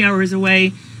hometown 3 hours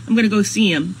away. I'm going to go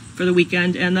see him for the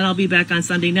weekend, and then I'll be back on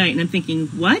Sunday night. And I'm thinking,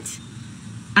 what?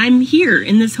 I'm here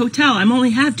in this hotel. I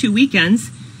only have 2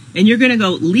 weekends, and you're going to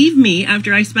go leave me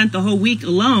after I spent the whole week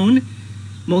alone,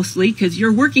 mostly because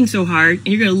you're working so hard, and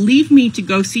you're going to leave me to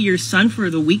go see your son for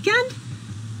the weekend?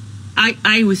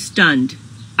 I was stunned.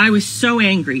 I was so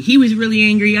angry. He was really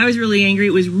angry. I was really angry.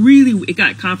 It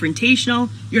got confrontational.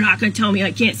 You're not going to tell me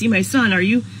I can't see my son, are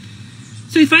you?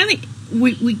 So he finally,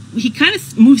 he kind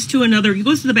of moves to he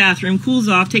goes to the bathroom, cools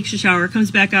off, takes a shower,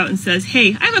 comes back out and says,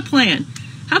 hey, I have a plan.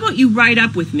 How about you ride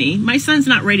up with me? My son's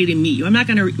not ready to meet you. I'm not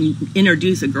going to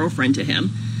introduce a girlfriend to him.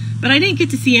 But I didn't get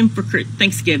to see him for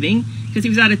Thanksgiving because he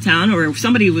was out of town, or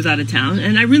somebody was out of town,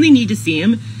 and I really need to see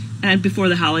him before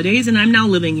the holidays, and I'm now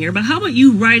living here. But how about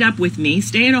you ride up with me,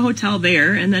 stay in a hotel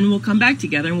there, and then we'll come back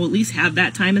together, and we'll at least have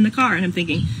that time in the car. And I'm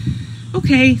thinking,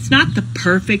 okay, it's not the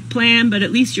perfect plan, but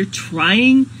at least you're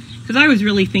trying. Because I was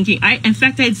really thinking, in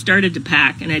fact, I had started to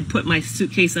pack, and I'd put my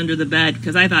suitcase under the bed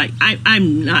because I thought,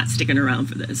 I'm not sticking around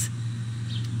for this.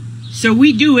 So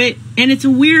we do it, and it's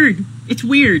weird.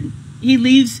 He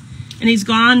leaves, and he's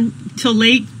gone till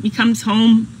late. He comes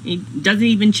home, he doesn't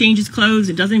even change his clothes,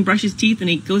 and doesn't brush his teeth, and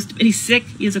he's sick,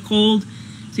 he has a cold.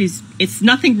 So it's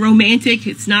nothing romantic,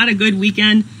 it's not a good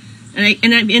weekend. And I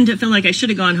ended up feeling like I should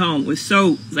have gone home. It was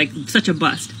such a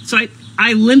bust. So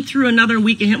I limped through another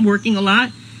week of him working a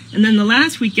lot. And then the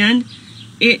last weekend,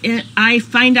 I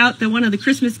find out that one of the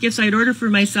Christmas gifts I'd ordered for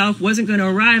myself wasn't going to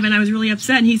arrive, and I was really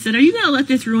upset. And he said, are you going to let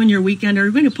this ruin your weekend, or are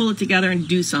we going to pull it together and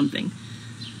do something?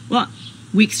 Well,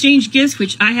 we exchanged gifts,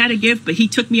 which I had a gift, but he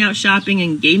took me out shopping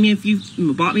and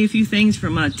bought me a few things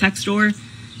from a tech store.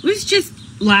 It was just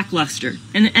lackluster.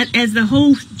 And as the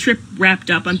whole trip wrapped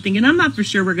up, I'm thinking, I'm not for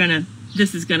sure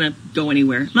this is gonna go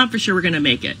anywhere. I'm not for sure we're gonna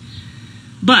make it.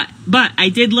 But I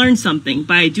did learn something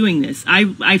by doing this.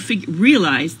 I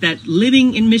realized that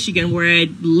living in Michigan, where I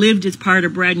had lived as part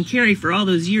of Brad and Carrie for all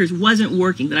those years, wasn't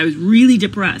working, that I was really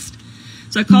depressed.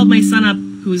 So I called my son up,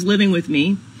 who was living with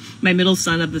me, my middle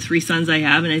son of the 3 sons I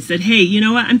have, and I said, hey, you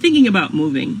know what? I'm thinking about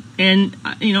moving. And,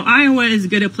 Iowa is as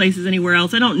good a place as anywhere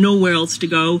else. I don't know where else to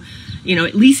go.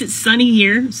 At least it's sunny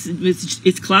here.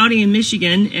 It's cloudy in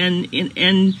Michigan.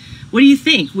 And what do you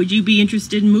think? Would you be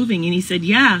interested in moving? And he said,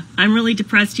 yeah, I'm really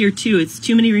depressed here too. It's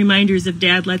too many reminders of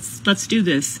Dad. Let's do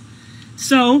this.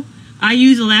 So I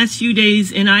used the last few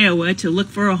days in Iowa to look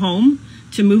for a home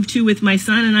to move to with my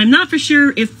son. And I'm not for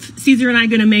sure if Caesar and I are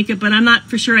going to make it, but I'm not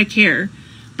for sure I care.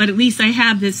 But at least I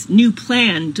have this new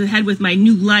plan to head with my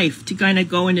new life to kind of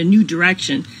go in a new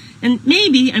direction. And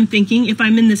maybe I'm thinking if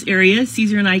I'm in this area,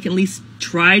 Caesar and I can at least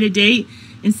try to date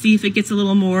and see if it gets a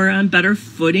little more on better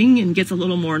footing and gets a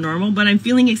little more normal. But I'm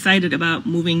feeling excited about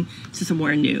moving to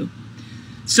somewhere new.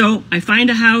 So I find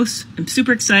a house. I'm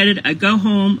super excited. I go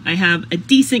home. I have a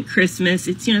decent Christmas.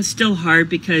 It's, still hard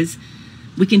because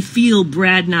we can feel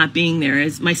Brad not being there,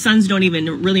 as my sons don't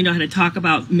even really know how to talk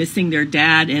about missing their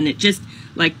dad. And it just,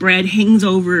 like, Brad hangs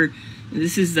over.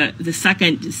 This is the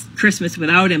second Christmas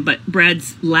without him, but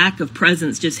Brad's lack of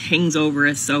presence just hangs over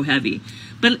us so heavy.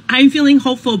 But I'm feeling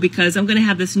hopeful because I'm going to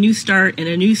have this new start in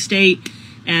a new state,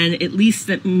 and at least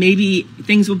that maybe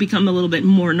things will become a little bit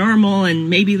more normal, and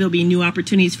maybe there'll be new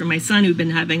opportunities for my son who's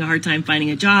been having a hard time finding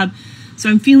a job. So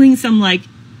I'm feeling some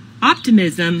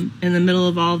optimism in the middle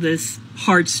of all this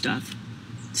hard stuff.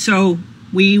 So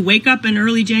we wake up in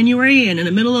early January, and in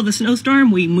the middle of a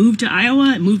snowstorm, we moved to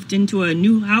Iowa and moved into a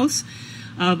new house.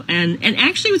 And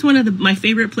actually it was one of my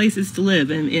favorite places to live.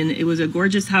 And it was a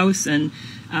gorgeous house, and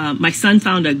my son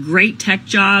found a great tech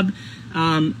job.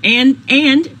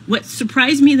 And what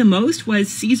surprised me the most was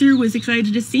Caesar was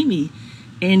excited to see me.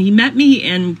 And he met me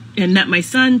and met my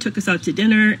son, took us out to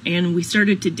dinner, and he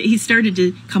started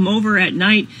to come over at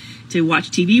night to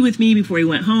watch TV with me before he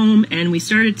went home, and we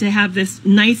started to have this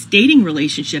nice dating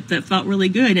relationship that felt really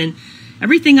good. And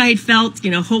everything I had felt,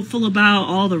 hopeful about,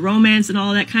 all the romance and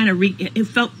all that kind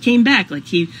of came back. Like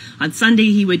on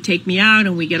Sunday he would take me out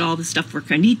and we get all the stuff for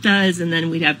carnitas, and then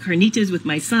we'd have carnitas with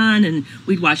my son, and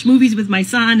we'd watch movies with my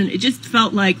son, and it just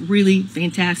felt like really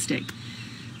fantastic.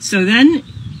 So then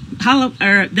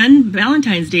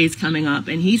Valentine's Day is coming up,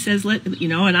 and he says,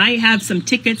 and I have some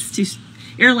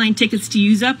airline tickets to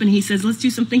use up, and he says, let's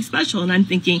do something special. And I'm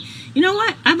thinking, you know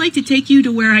what? I'd like to take you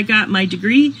to where I got my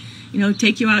degree,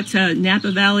 take you out to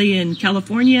Napa Valley in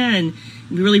California and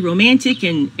be really romantic.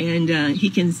 And he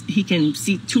can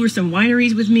tour some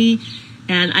wineries with me.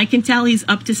 And I can tell he's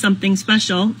up to something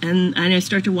special. And I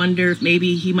start to wonder if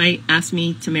maybe he might ask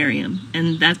me to marry him.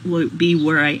 And that will be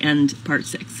where I end part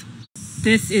 6.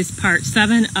 This is part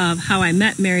 7 of how I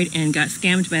met, married, and got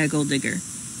scammed by a gold digger.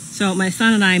 So my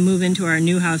son and I move into our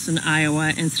new house in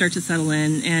Iowa and start to settle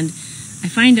in, and I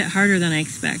find it harder than I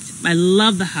expect. I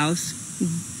love the house.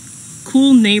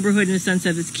 Cool neighborhood in the sense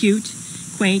of it's cute,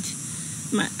 quaint.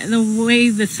 The way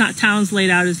the town's laid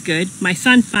out is good. My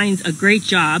son finds a great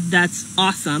job. That's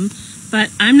awesome.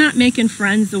 But I'm not making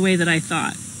friends the way that I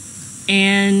thought.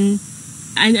 And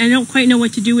I don't quite know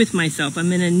what to do with myself.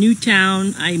 I'm in a new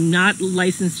town. I'm not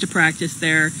licensed to practice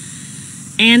there.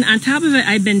 And on top of it,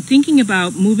 I've been thinking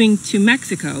about moving to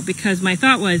Mexico, because my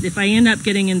thought was, if I end up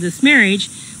getting in this marriage,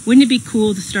 wouldn't it be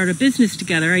cool to start a business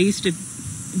together? I used to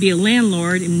be a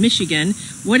landlord in Michigan.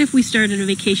 What if we started a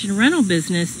vacation rental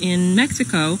business in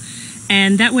Mexico?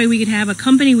 And that way we could have a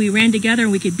company we ran together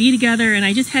and we could be together. And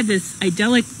I just had this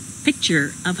idyllic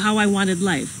picture of how I wanted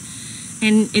life.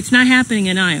 And it's not happening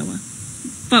in Iowa.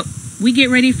 But we get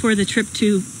ready for the trip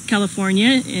to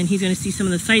California, and he's going to see some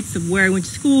of the sites of where I went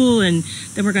to school, and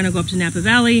then we're going to go up to Napa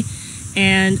Valley.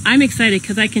 And I'm excited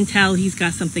because I can tell he's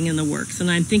got something in the works, and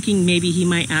I'm thinking maybe he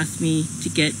might ask me to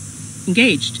get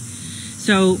engaged.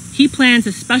 So he plans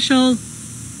a special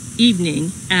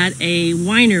evening at a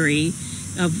winery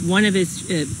of one of his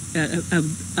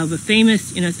of a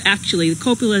famous, it's actually the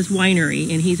Coppola's winery,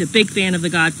 and he's a big fan of The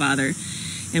Godfather.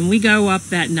 And we go up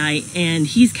that night, and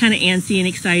he's kind of antsy and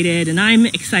excited, and I'm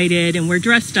excited, and we're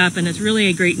dressed up, and it's really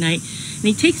a great night. And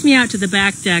he takes me out to the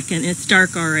back deck, and it's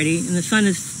dark already, and the sun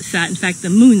is set. In fact, the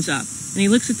moon's up. And he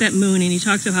looks at that moon, and he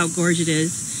talks about how gorgeous it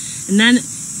is. And then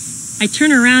I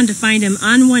turn around to find him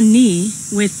on one knee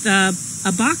with a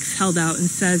box held out and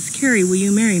says, "Carrie, will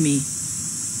you marry me?"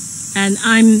 And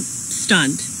I'm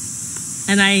stunned.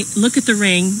 and I look at the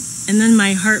ring, and then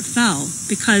my heart fell,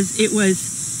 because it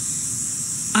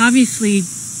was obviously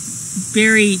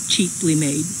very cheaply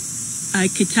made. I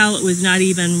could tell it was not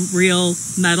even real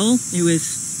metal. It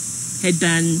had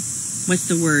been, what's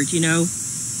the word,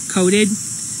 coated.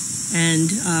 And,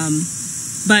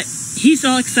 but he's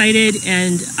all excited,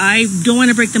 and I don't want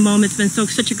to break the moment. It's been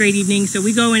such a great evening. So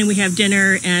we go in and we have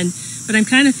dinner, but I'm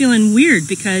kind of feeling weird,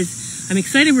 because I'm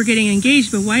excited we're getting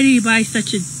engaged, but why did you buy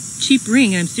such a cheap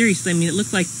ring? And I'm serious. I mean, it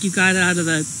looked like you got it out of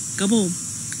the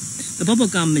bubble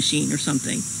gum machine or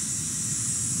something.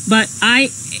 But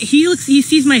he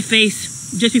sees my face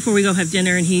just before we go have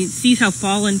dinner, and he sees how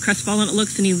crestfallen it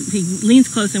looks, and he leans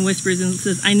close and whispers and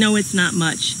says, "I know it's not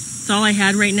much. It's all I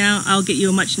had right now. I'll get you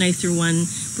a much nicer one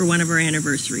for one of our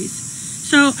anniversaries."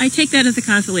 So I take that as a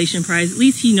consolation prize. At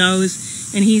least he knows,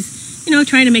 and he's,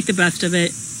 trying to make the best of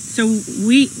it. So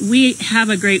we have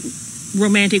a great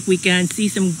romantic weekend, see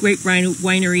some great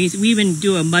wineries. We even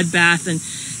do a mud bath and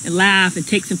laugh and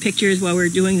take some pictures while we're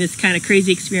doing this kind of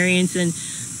crazy experience. And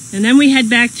then we head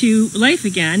back to life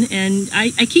again. And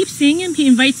I keep seeing him. He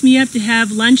invites me up to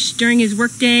have lunch during his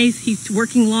work days. He's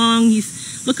working long. He's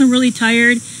looking really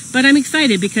tired. But I'm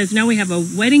excited, because now we have a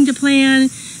wedding to plan,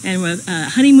 and a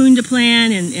honeymoon to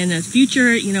plan, and a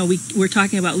future. We're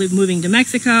talking about moving to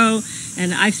Mexico.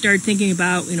 And I started thinking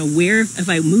about, where, if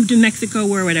I moved to Mexico,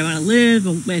 where would I want to live,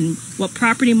 and what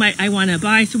property might I want to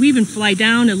buy. So we even fly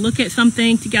down and look at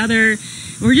something together.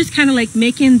 We're just kind of like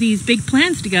making these big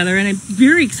plans together, and I'm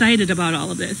very excited about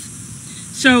all of this.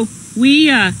 So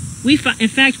in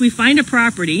fact, we find a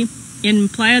property in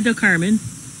Playa del Carmen,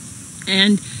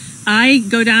 and I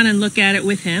go down and look at it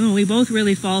with him, and we both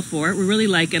really fall for it. We really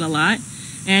like it a lot.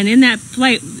 And in that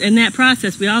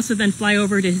process, we also then fly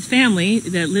over to his family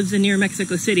that lives near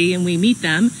Mexico City, and we meet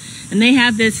them. And they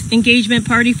have this engagement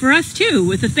party for us too,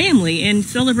 with the family, and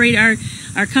celebrate our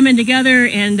coming together.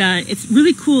 And it's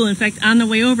really cool. In fact, on the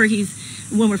way over,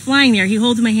 when we're flying there, he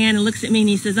holds my hand and looks at me, and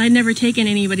he says, "I've never taken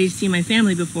anybody to see my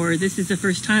family before. This is the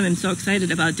first time. I'm so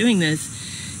excited about doing this.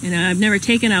 And I've never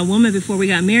taken a woman before we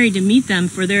got married to meet them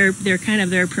for their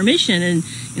permission. And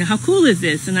how cool is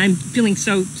this?" And I'm feeling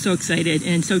so excited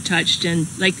and so touched, and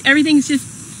like everything's just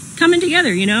coming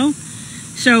together,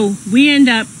 So we end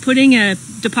up putting a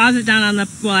deposit down on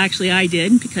actually I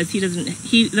did, because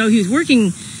though he was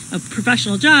working a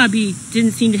professional job, he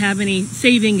didn't seem to have any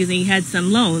savings, and he had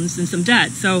some loans and some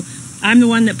debt. So I'm the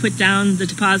one that put down the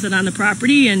deposit on the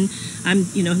property, and I'm,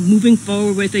 moving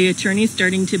forward with the attorney,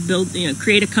 starting to build,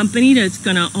 create a company that's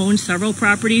going to own several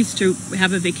properties to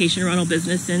have a vacation rental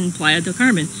business in Playa del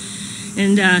Carmen.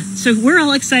 And so we're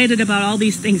all excited about all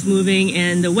these things moving,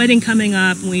 and the wedding coming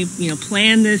up. And we,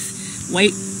 plan this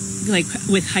white,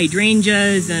 with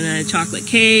hydrangeas and a chocolate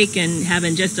cake, and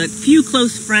having just a few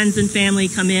close friends and family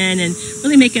come in, and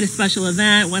really making a special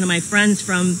event. One of my friends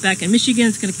from back in Michigan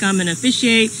is going to come and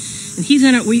officiate. And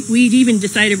we'd even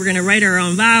decided we're going to write our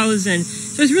own vows. And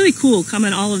so it's really cool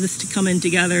all of this to come in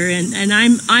together. And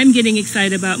I'm getting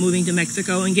excited about moving to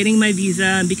Mexico and getting my visa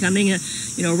and becoming a,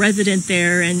 resident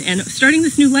there, and starting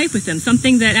this new life with them.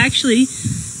 Something that actually,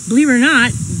 believe it or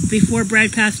not, before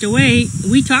Brad passed away,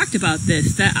 we talked about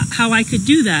this, how I could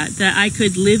do that I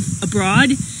could live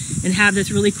abroad and have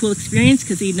this really cool experience,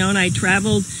 because he'd known I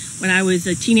traveled when I was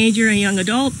a teenager and a young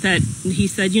adult. That he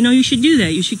said, you should do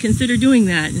that. You should consider doing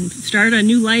that and start a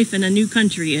new life in a new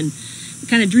country. And we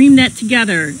kind of dreamed that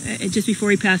together just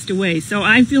before he passed away. So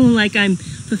I'm feeling like I'm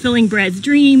fulfilling Brad's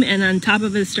dream, and on top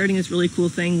of it, starting this really cool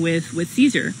thing with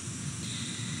Caesar.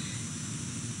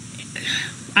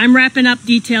 I'm wrapping up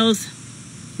details,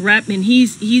 and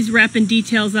he's wrapping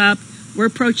details up. We're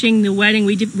approaching the wedding.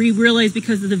 We realized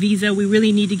because of the visa, we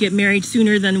really need to get married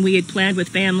sooner than we had planned with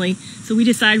family. So we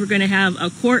decided we're going to have a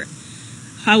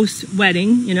courthouse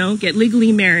wedding, get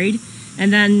legally married,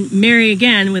 and then marry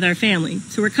again with our family.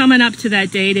 So we're coming up to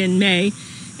that date in May,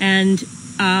 and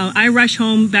I rush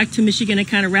home back to Michigan to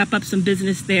kind of wrap up some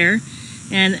business there.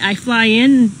 And I fly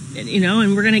in,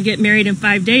 and we're going to get married in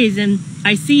 5 days. And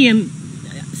I see him.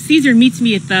 Caesar meets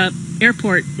me at the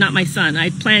airport, not my son. I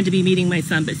planned to be meeting my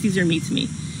son, but Caesar meets me.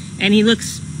 And he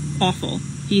looks awful.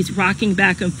 He's rocking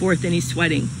back and forth, and he's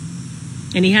sweating.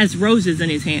 And he has roses in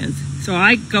his hands. So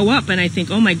I go up and I think,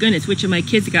 oh my goodness, which of my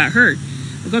kids got hurt?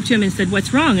 I go up to him and said,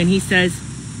 "What's wrong?" And he says,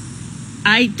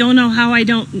 "I don't know how I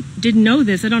didn't know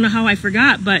this. I don't know how I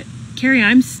forgot, but Carrie,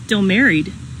 I'm still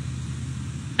married."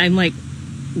 I'm like,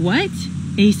 "What?"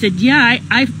 And he said, "Yeah,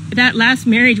 that last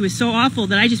marriage was so awful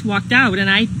that I just walked out, and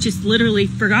I just literally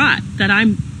forgot that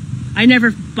I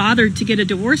never bothered to get a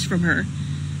divorce from her.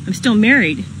 I'm still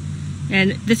married."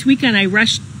 And this weekend I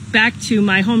rushed back to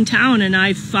my hometown, and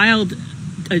I filed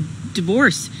a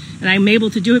divorce. And I'm able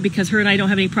to do it because her and I don't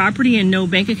have any property and no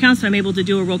bank account, so I'm able to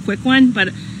do a real quick one. But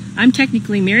I'm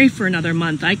technically married for another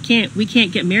month. We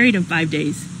can't get married in 5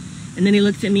 days. And then he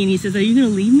looks at me and he says, "Are you going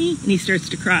to leave me?" And he starts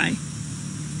to cry.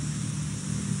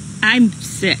 I'm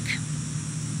sick.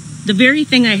 The very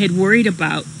thing I had worried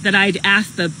about, that I'd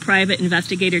asked the private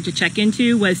investigator to check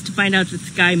into, was to find out if this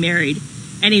guy married.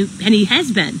 And he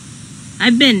has been.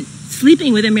 I've been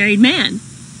sleeping with a married man.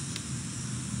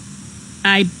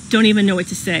 I don't even know what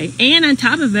to say. And on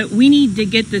top of it, we need to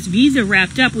get this visa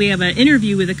wrapped up. We have an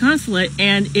interview with the consulate,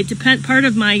 and part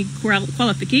of my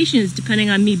qualification is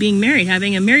depending on me being married,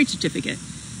 having a marriage certificate.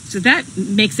 So that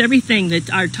makes everything,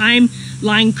 that our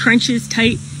timeline crunches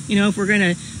tight, you know, if we're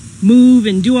going to move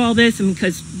and do all this, and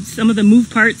because some of the move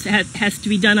parts has to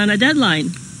be done on a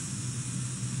deadline.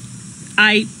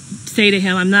 I say to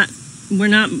him, we're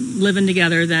not living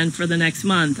together then for the next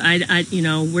month. I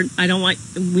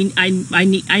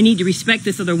need to respect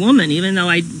this other woman, even though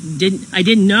I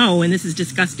didn't know, and this is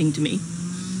disgusting to me.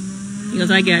 He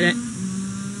goes, "I get it."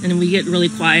 And we get really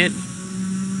quiet.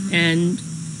 And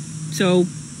so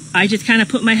I just kind of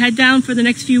put my head down for the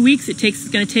next few weeks. It's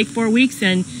going to take 4 weeks,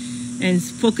 and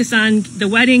focus on the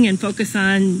wedding and focus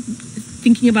on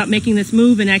thinking about making this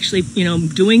move and actually, you know,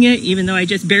 doing it. Even though I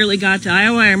just barely got to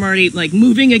Iowa, I'm already like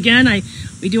moving again.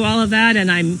 We do all of that,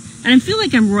 and I feel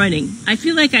like I'm running. I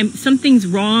feel like something's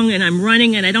wrong, and I'm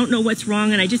running, and I don't know what's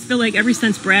wrong. And I just feel like ever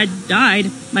since Brad died,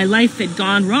 my life had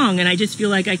gone wrong, and I just feel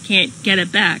like I can't get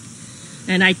it back,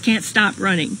 and I can't stop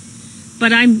running.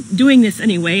 But I'm doing this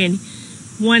anyway. And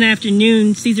one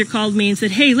afternoon, Caesar called me and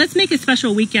said, "Hey, let's make a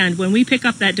special weekend. When we pick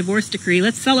up that divorce decree,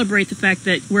 let's celebrate the fact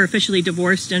that we're officially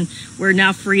divorced and we're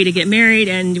now free to get married,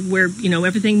 and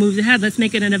everything moves ahead. Let's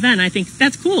make it an event." I think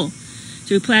that's cool.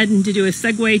 So we planned to do a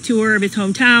Segway tour of his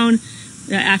hometown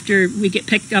after we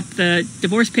pick up the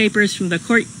divorce papers from the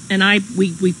court, and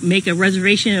we make a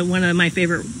reservation at one of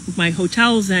my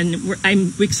hotels, and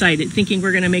I'm excited, thinking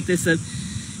we're going to make this a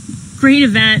great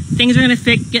event. Things are going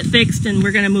to get fixed, and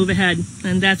we're going to move ahead.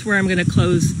 And that's where I'm going to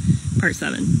close part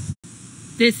 7.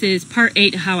 This is part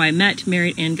 8, how I met,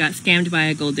 married, and got scammed by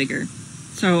a gold digger.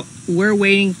 So we're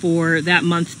waiting for that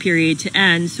month period to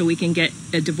end so we can get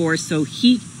a divorce, so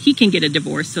he can get a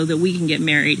divorce so that we can get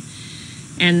married.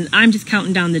 And I'm just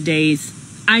counting down the days.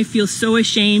 I feel so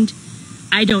ashamed.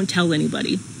 I don't tell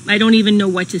anybody. I don't even know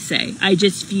what to say. I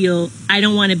just feel I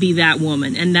don't want to be that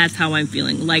woman, and that's how I'm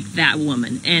feeling, like that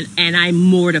woman. And I'm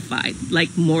mortified,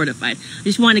 like mortified. I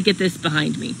just want to get this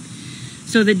behind me.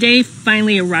 So the day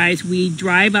finally arrives. We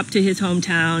drive up to his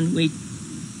hometown. We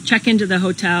check into the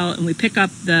hotel, and we pick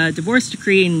up the divorce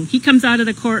decree, and he comes out of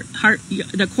the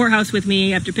courthouse with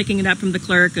me after picking it up from the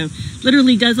clerk, and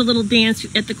literally does a little dance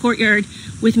at the courtyard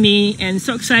with me, and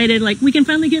so excited, like, we can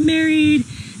finally get married.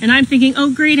 And I'm thinking,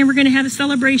 oh great, and we're going to have a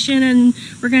celebration, and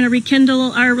we're going to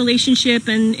rekindle our relationship,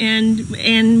 and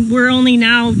we're only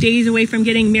now days away from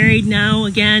getting married now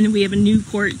again. We have a new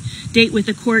court date with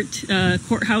the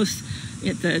courthouse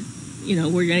at the,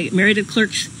 we're going to get married at the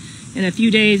clerk's in a few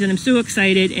days, and I'm so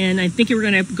excited, and I think we're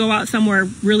going to go out somewhere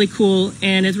really cool.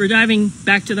 And as we're driving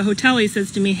back to the hotel, he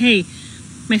says to me, "Hey,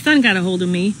 my son got a hold of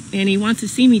me, and he wants to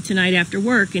see me tonight after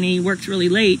work, and he works really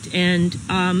late, and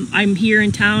I'm here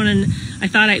in town, and I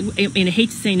thought I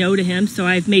hate to say no to him, so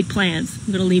I've made plans.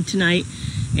 I'm going to leave tonight,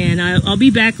 and I'll be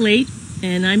back late."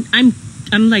 And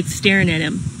I'm like staring at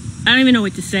him. I don't even know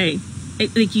what to say.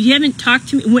 Like, you haven't talked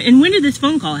to me. And when did this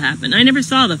phone call happen? I never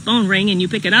saw the phone ring and you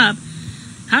pick it up.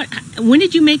 When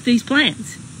did you make these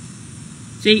plans?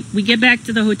 See, we get back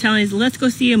to the hotel, and he's, "Let's go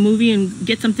see a movie and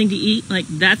get something to eat." Like,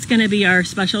 that's going to be our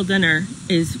special dinner,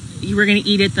 is we're going to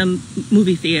eat at the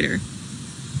movie theater.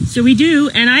 So we do,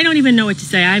 and I don't even know what to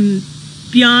say. I'm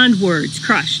beyond words,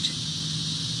 crushed.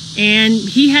 And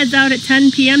he heads out at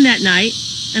 10 p.m. that night,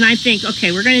 and I think,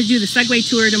 okay, we're going to do the Segway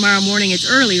tour tomorrow morning.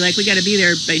 It's early, like we got to be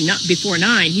there before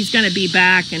 9. He's going to be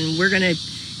back, and we're going to,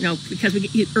 because we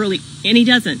get early, and he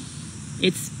doesn't.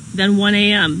 It's then 1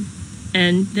 a.m.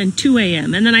 and then 2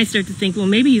 a.m. And then I start to think, well,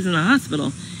 maybe he's in the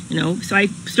hospital, So I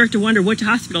start to wonder, which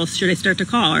hospital should I start to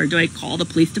call? Or do I call the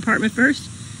police department first?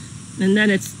 And then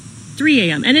it's 3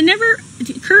 a.m. And it never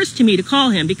occurs to me to call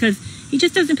him, because he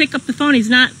just doesn't pick up the phone.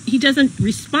 He doesn't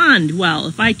respond well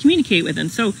if I communicate with him.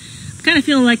 So I'm kind of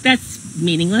feeling like that's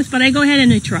meaningless, but I go ahead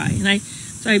and I try.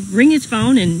 So I ring his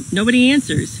phone, and nobody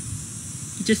answers.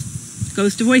 It just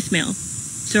goes to voicemail.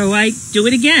 So I do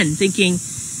it again, thinking,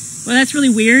 well, that's really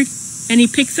weird. And he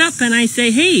picks up, and I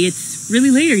say, "Hey, it's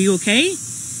really late. Are you okay?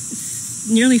 It's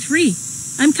nearly 3.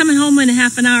 I'm coming home in a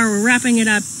half an hour. We're wrapping it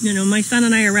up. My son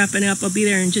and I are wrapping it up. I'll be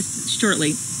there in just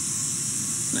shortly."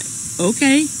 Like,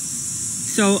 okay.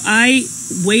 So I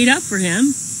wait up for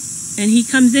him. And he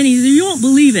comes in, he says, you won't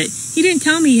believe it. He didn't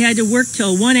tell me he had to work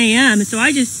till 1 a.m. So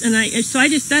I just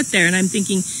sat there and I'm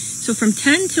thinking, so from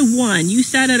 10 to 1, you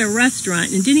sat at a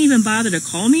restaurant and didn't even bother to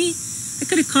call me? I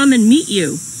could have come and meet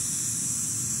you.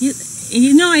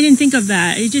 You know, I didn't think of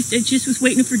that. It just was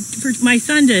waiting for my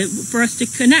son for us to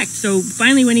connect. So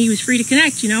finally, when he was free to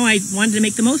connect, you know, I wanted to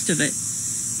make the most of it.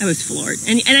 I was floored.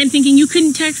 And I'm thinking, you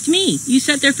couldn't text me. You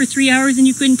sat there for 3 hours and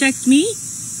you couldn't text me?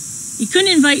 You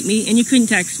couldn't invite me and you couldn't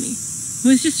text me. It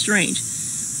was just strange.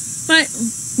 But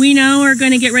we now are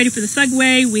going to get ready for the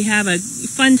segue. We have a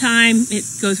fun time. It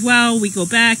goes well. We go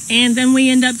back. And then we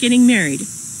end up getting married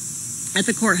at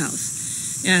the courthouse.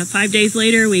 5 days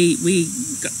later, we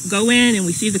go in and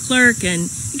we see the clerk. And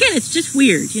again, it's just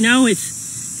weird. You know,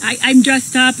 I'm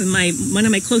dressed up and one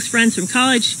of my close friends from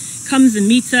college comes and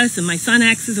meets us. And my son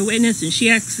acts as a witness and she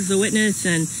acts as a witness.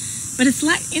 But it's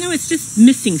like, you know, it's just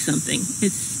missing something.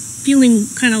 It's feeling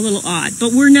kind of a little odd,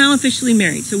 but we're now officially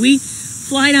married. So we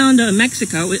fly down to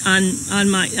Mexico on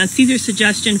Caesar's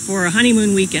suggestion for a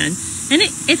honeymoon weekend. And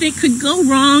if it could go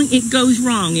wrong, it goes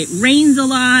wrong. It rains a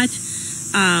lot.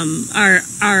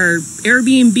 Our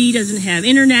Airbnb doesn't have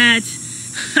internet.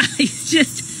 It's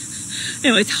just,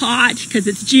 you know, it's hot because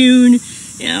it's June.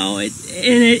 You know, and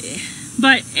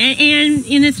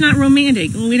it's not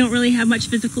romantic. We don't really have much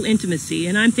physical intimacy.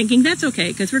 And I'm thinking that's okay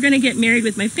because we're going to get married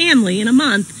with my family in a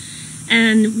month.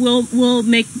 And we'll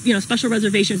make, you know, special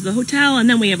reservations at the hotel, and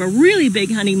then we have a really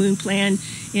big honeymoon planned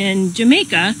in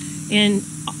Jamaica in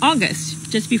August,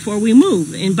 just before we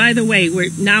move. And by the way, we're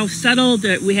now settled.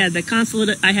 We had the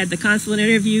consulate. I had the consulate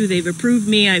interview. They've approved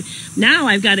me. Now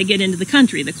I've got to get into the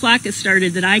country. The clock has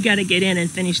started that I got to get in and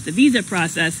finish the visa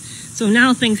process. So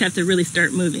now things have to really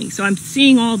start moving. So I'm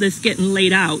seeing all this getting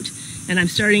laid out, and I'm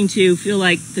starting to feel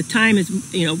like the time is,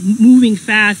 you know, moving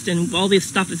fast, and all this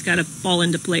stuff has got to fall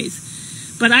into place.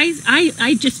 But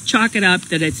I just chalk it up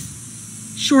that it's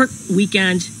short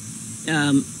weekend,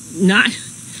 not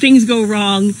things go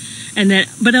wrong, and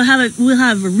but we'll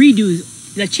have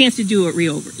a chance to do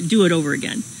it over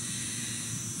again.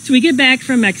 So we get back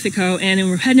from Mexico and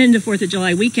we're heading into 4th of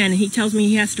July weekend, and he tells me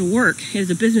he has to work. He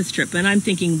has a business trip, and I'm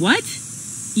thinking, what?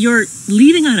 You're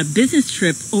leaving on a business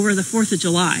trip over the 4th of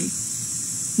July?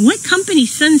 What company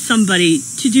sends somebody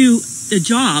to do a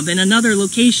job in another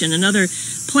location, another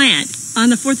plant, on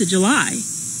the 4th of July?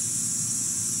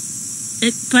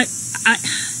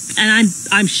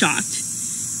 I'm shocked.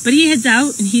 But he heads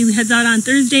out on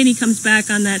Thursday, and he comes back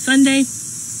on that Sunday,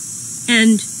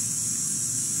 and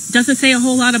doesn't say a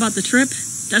whole lot about the trip.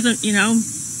 Doesn't, you know,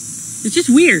 it's just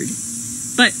weird.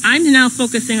 But I'm now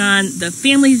focusing on the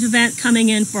family's event coming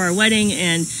in for our wedding,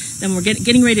 and then we're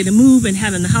getting ready to move and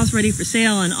having the house ready for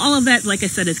sale, and all of that, like I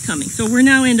said, is coming. So we're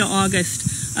now into August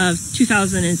of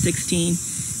 2016.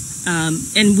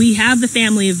 And we have the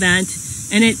family event,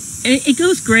 and it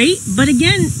goes great. But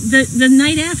again, the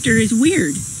night after is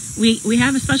weird. We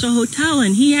have a special hotel,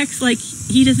 and he acts like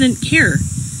he doesn't care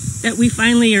that we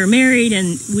finally are married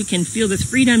and we can feel this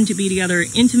freedom to be together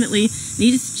intimately. And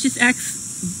he just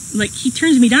acts like he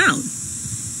turns me down.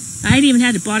 I had even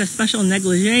had to bought a special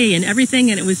negligee and everything,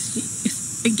 and it was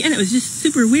just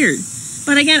super weird.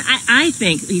 But again, I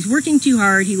think he's working too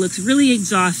hard. He looks really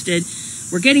exhausted.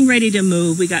 We're getting ready to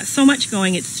move. We got so much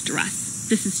going. It's stress.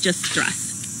 This is just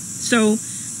stress. So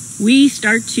we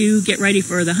start to get ready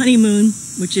for the honeymoon,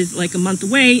 which is like a month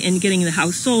away, and getting the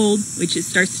house sold, which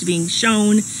starts to being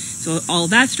shown. So all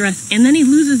that stress. And then he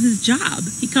loses his job.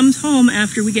 He comes home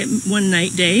after we get one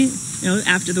night day, you know,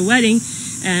 after the wedding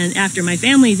and after my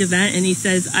family's event, and he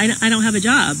says, I don't have a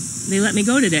job. They let me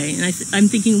go today. And I'm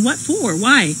thinking, what for?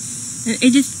 Why?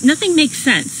 And nothing makes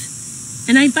sense.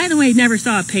 And I, by the way, never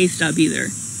saw a pay stub either.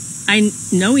 I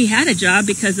know he had a job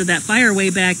because of that fire way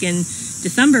back in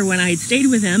December when I had stayed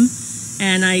with him.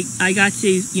 And I got to,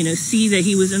 you know, see that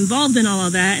he was involved in all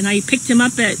of that. And I picked him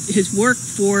up at his work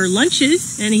for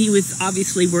lunches, and he was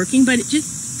obviously working, but it just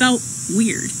felt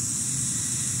weird.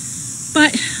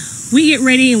 But we get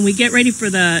ready, and we get ready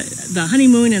for the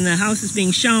honeymoon, and the house is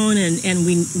being shown, and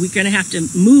we're going to have to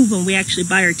move, and we actually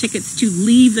buy our tickets to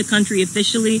leave the country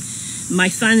officially. My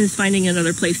son is finding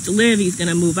another place to live. He's going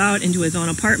to move out into his own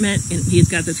apartment, and he's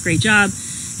got this great job.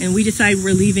 And we decide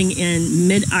we're leaving in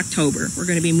mid-October. We're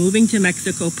going to be moving to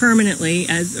Mexico permanently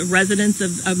as residents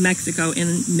of Mexico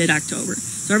in mid-October.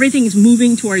 So everything is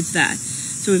moving towards that.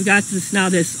 So we've got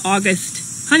this August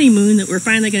honeymoon that we're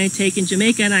finally going to take in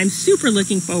Jamaica, and I'm super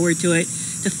looking forward to it,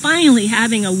 to finally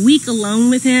having a week alone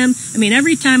with him. I mean,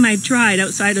 every time I've tried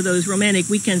outside of those romantic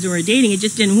weekends when we're dating, it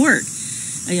just didn't work.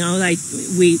 You know, like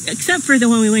except for the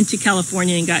one we went to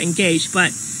California and got engaged,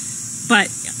 but But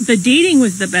the dating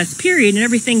was the best period, and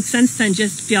everything since then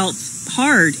just felt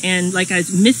hard, and like I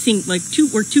was missing, like two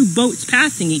boats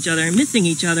passing each other and missing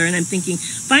each other. And I'm thinking,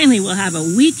 finally we'll have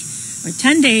a week or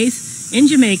 10 days in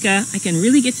Jamaica. I can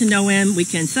really get to know him. We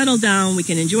can settle down. We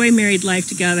can enjoy married life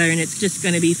together, and it's just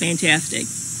going to be fantastic.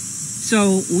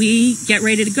 So we get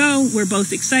ready to go. We're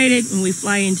both excited when we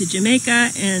fly into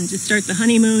Jamaica and to start the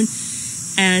honeymoon.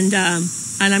 And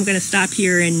I'm going to stop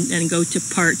here and go to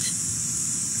part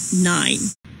 9.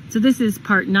 So this is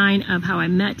part 9 of how I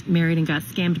met, married, and got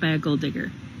scammed by a gold digger.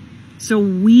 So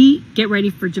we get ready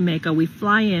for Jamaica. We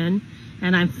fly in,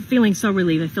 and I'm feeling so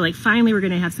relieved. I feel like finally we're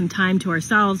going to have some time to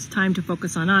ourselves, time to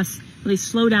focus on us, really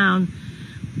slow down.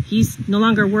 He's no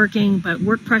longer working, but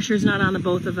work pressure is not on the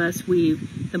both of us.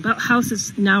 The house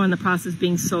is now in the process of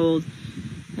being sold,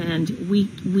 and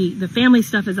the family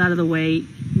stuff is out of the way.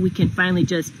 We can finally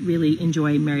just really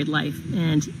enjoy married life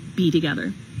and be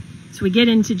together. So we get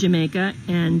into Jamaica,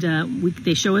 and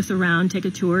they show us around, take a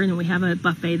tour, and we have a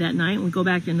buffet that night. And we go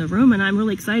back in the room, and I'm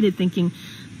really excited, thinking,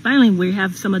 finally we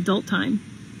have some adult time.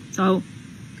 So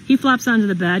he flops onto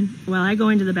the bed while I go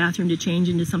into the bathroom to change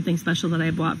into something special that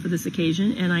I bought for this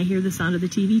occasion, and I hear the sound of the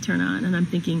TV turn on, and I'm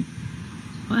thinking,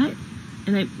 what?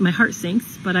 And my heart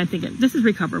sinks, but I'm thinking, this is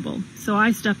recoverable. So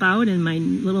I step out in my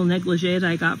little negligee that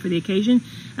I got for the occasion,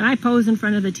 and I pose in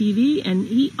front of the TV, and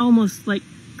he almost like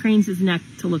cranes his neck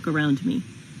to look around me.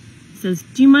 He says,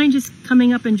 do you mind just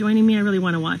coming up and joining me? I really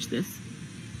want to watch this.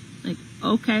 Like,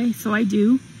 okay, so I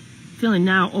do. Feeling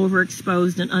now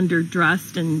overexposed and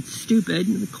underdressed and stupid,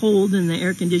 and the cold and the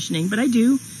air conditioning, but I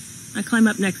do. I climb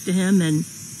up next to him and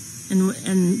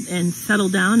settle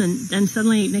down, and then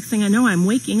suddenly, next thing I know, I'm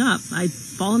waking up. I'd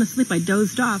fallen asleep. I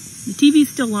dozed off. The TV's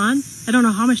still on. I don't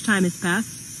know how much time has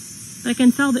passed, but I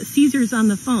can tell that Caesar's on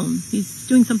the phone. He's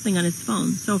doing something on his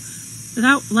phone. So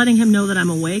without letting him know that I'm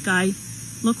awake, I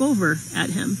look over at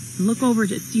him and look over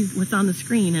to see what's on the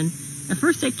screen. And at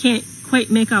first I can't quite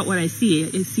make out what I see.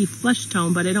 I see flesh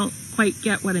tone, but I don't quite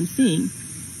get what I'm seeing.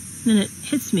 And then it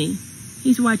hits me.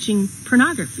 He's watching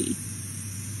pornography.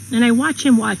 And I watch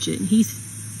him watch it. He's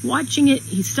watching it.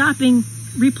 He's stopping,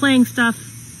 replaying stuff,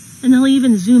 and he'll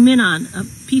even zoom in on a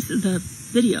piece of the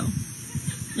video.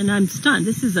 And I'm stunned.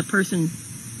 This is a person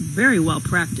very well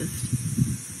practiced.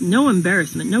 No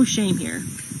embarrassment, no shame here.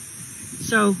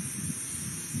 So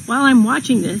while I'm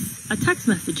watching this, a text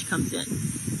message comes in.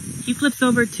 He flips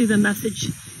over to the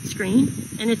message screen,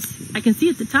 and I can see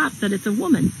at the top that it's a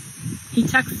woman. He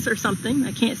texts her something.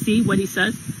 I can't see what he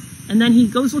says. And then he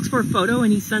looks for a photo,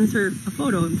 and he sends her a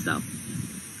photo of himself.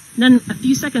 And then a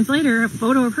few seconds later, a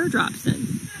photo of her drops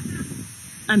in.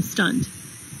 I'm stunned.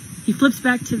 He flips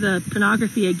back to the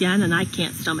pornography again, and I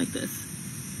can't stomach this.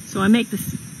 So I make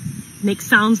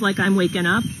sounds like I'm waking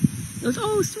up. He goes,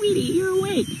 oh, sweetie, you're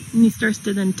awake. And he starts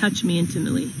to then touch me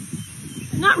intimately.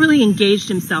 Not really engaged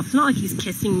himself. It's not like he's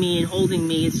kissing me and holding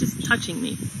me. It's just touching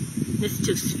me. This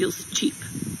just feels cheap.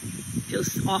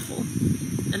 Feels awful.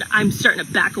 And I'm starting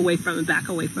to back away from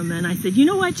him. And I said, you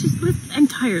know what? I'm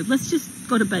tired. Let's just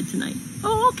go to bed tonight.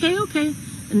 Oh, okay.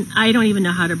 And I don't even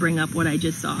know how to bring up what I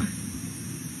just saw.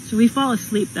 So we fall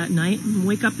asleep that night and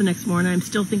wake up the next morning. I'm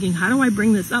still thinking, how do I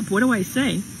bring this up? What do I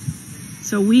say?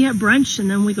 So we have brunch,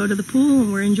 and then we go to the pool,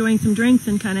 and we're enjoying some drinks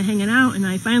and kind of hanging out. And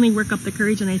I finally work up the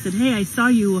courage, and I said, hey, I saw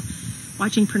you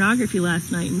watching pornography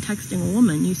last night and texting a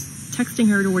woman. You texting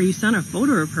her to where you sent a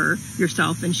photo of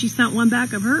yourself, and she sent one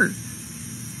back of her.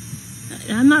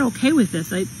 I'm not okay with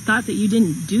this. I thought that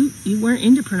you weren't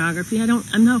into pornography.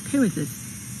 I'm not okay with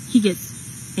this. He gets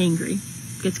angry,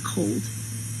 gets cold,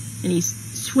 and he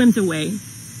swims away.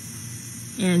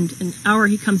 And an hour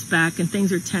he comes back, and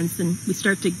things are tense, and we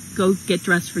start to go get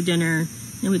dressed for dinner.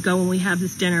 And we go and we have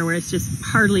this dinner where it's just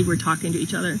hardly we're talking to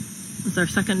each other. It's our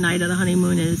second night of the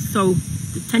honeymoon, and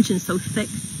the tension's so thick.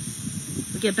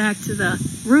 We get back to the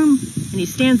room, and he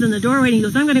stands in the doorway, and he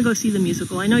goes, I'm going to go see the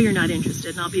musical. I know you're not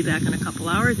interested, and I'll be back in a couple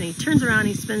hours. And he turns around,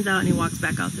 he spins out, and he walks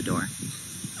back out the door.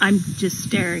 I'm just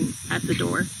staring at the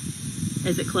door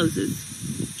as it closes,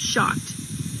 shocked,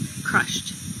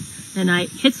 crushed. And it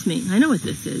hits me. I know what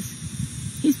this is.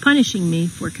 He's punishing me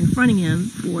for confronting him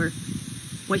for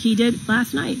what he did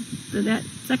last night,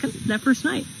 that first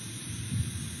night.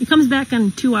 He comes back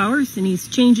in 2 hours, and he's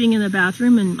changing in the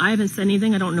bathroom, and I haven't said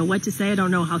anything. I don't know what to say. I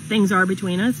don't know how things are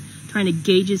between us, trying to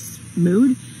gauge his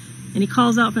mood. And he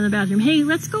calls out from the bathroom, hey,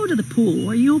 let's go to the pool.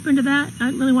 Are you open to that?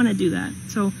 I really want to do that.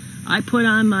 So I put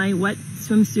on my wet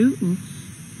swimsuit, and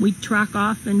we track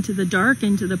off into the dark,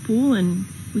 into the pool, and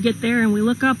we get there, and we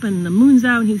look up, and the moon's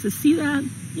out, and he says, see that?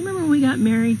 You remember when we got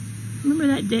married? Remember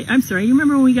that day? I'm sorry, you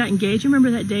remember when we got engaged? You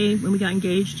remember that day when we got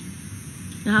engaged?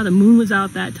 And how the moon was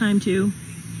out that time, too?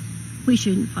 We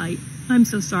shouldn't fight. I'm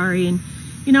so sorry. And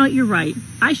you know what? You're right.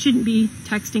 I shouldn't be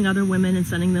texting other women and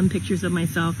sending them pictures of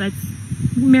myself.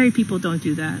 Married people don't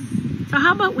do that. So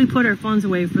how about we put our phones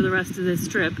away for the rest of this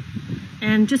trip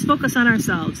and just focus on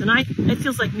ourselves? And it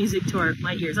feels like music to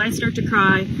my ears. I start to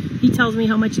cry. He tells me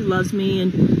how much he loves me,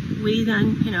 and we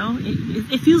then,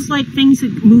 it feels like things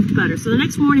have moved better. So the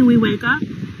next morning we wake up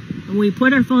and we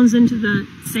put our phones into the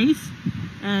safe,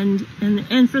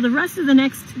 and for the rest of the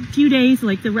next few days,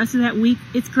 like the rest of that week,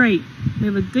 it's great. We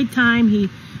have a good time.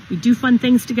 We do fun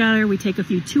things together. We take a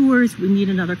few tours. We meet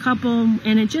another couple,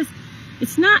 and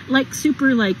it's not like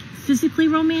super like physically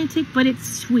romantic, but it's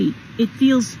sweet. It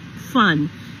feels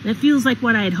fun. And it feels like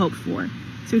what I had hoped for.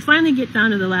 So we finally get down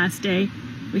to the last day.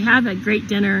 We have a great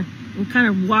dinner. We kind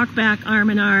of walk back arm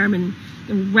in arm and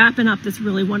wrapping up this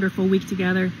really wonderful week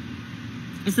together.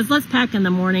 He says, let's pack in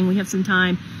the morning. We have some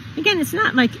time. Again, it's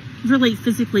not like really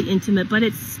physically intimate, but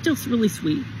it's still really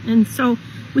sweet. And so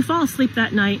we fall asleep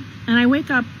that night, and I wake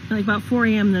up like about 4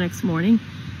 a.m. the next morning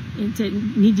to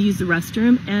need to use the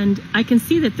restroom, and I can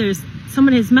see that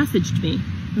someone has messaged me.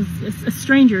 A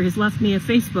stranger has left me a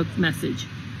Facebook message.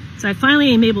 So I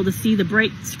finally am able to see the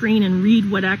bright screen and read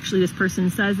what actually this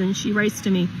person says, and she writes to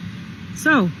me,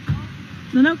 so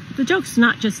the joke's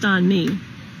not just on me.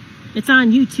 It's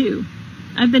on you too.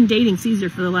 I've been dating Caesar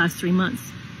for the last 3 months.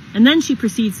 And then she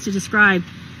proceeds to describe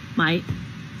my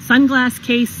sunglass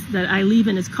case that I leave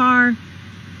in his car.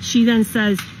 She then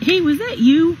says, hey, was that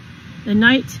you? The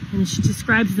night, and she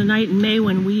describes the night in May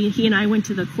when he and I went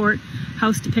to the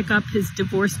courthouse to pick up his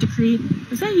divorce decree.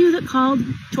 Was that you that called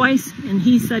twice and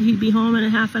he said he'd be home in a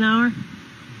half an hour?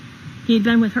 He had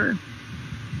been with her.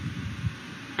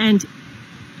 And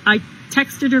I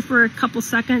texted her for a couple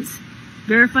seconds,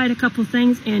 verified a couple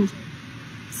things, and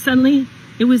suddenly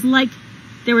it was like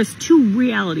there was two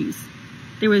realities.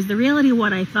 There was the reality of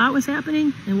what I thought was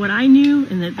happening and what I knew,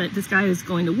 and that this guy is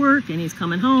going to work and he's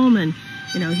coming home, and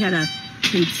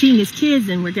he's seeing his kids,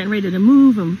 and we're getting ready to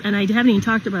move, and I haven't even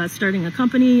talked about starting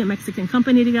a Mexican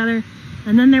company together.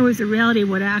 And then there was the reality of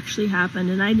what actually happened,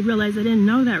 and I realized I didn't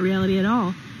know that reality at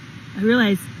all. I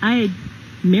realized I had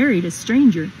married a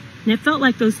stranger, and it felt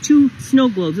like those two snow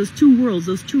globes, those two worlds,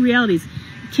 those two realities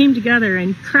came together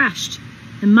and crashed.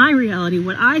 And my reality,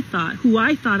 what I thought, who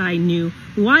I thought I knew,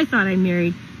 who I thought I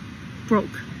married, broke.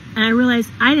 And I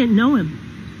realized I didn't know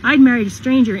him. I'd married a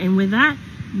stranger, and with that,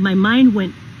 my mind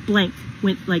went blank,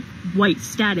 went like white,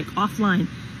 static, offline.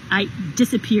 I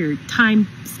disappeared. Time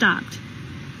stopped.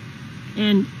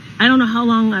 And I don't know how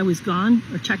long I was gone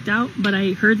or checked out, but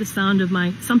I heard the sound of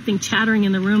something chattering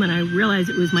in the room, and I realized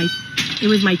it was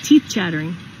my teeth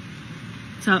chattering.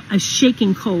 So I was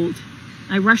shaking cold.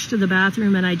 I rushed to the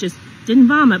bathroom, and I just didn't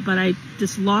vomit, but I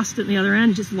just lost it in the other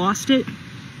end, just lost it.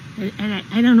 And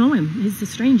I don't know him. He's a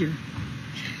stranger.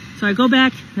 So I go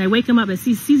back and I wake him up. I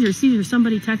see Caesar,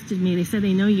 somebody texted me. They said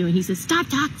they know you. And he says, stop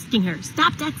texting her.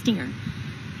 Stop texting her.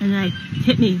 And I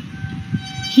hit me.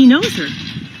 He knows her.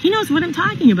 He knows what I'm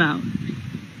talking about.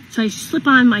 So I slip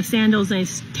on my sandals and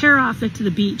I tear off it to the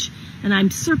beach. And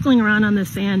I'm circling around on the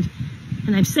sand.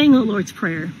 And I'm saying the Lord's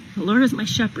Prayer. The Lord is my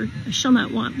shepherd. I shall not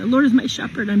want. The Lord is my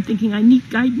shepherd. I'm thinking I need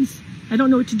guidance. I don't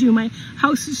know what to do. My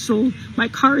house is sold. My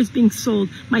car is being sold.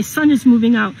 My son is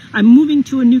moving out. I'm moving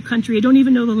to a new country. I don't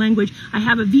even know the language. I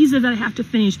have a visa that I have to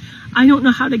finish. I don't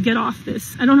know how to get off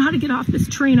this. I don't know how to get off this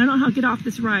train. I don't know how to get off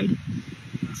this ride.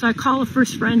 So I call a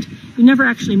first friend who never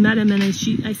actually met him, and I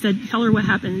said, tell her what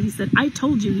happened. And he said, I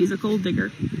told you he's a gold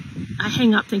digger. I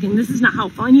hang up thinking, this is not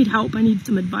helpful. I need help. I need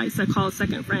some advice. I call a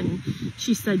second friend, and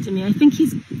she said to me, I think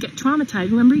he's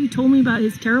traumatized. Remember you told me about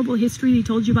his terrible history he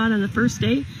told you about on the first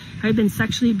date? How he'd been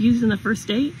sexually abused on the first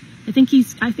date? I think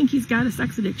he's got a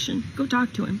sex addiction. Go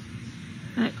talk to him.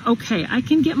 Okay, I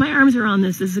can get my arms around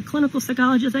this. As a clinical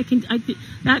psychologist,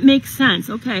 that makes sense.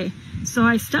 Okay. So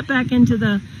I step back into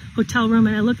the hotel room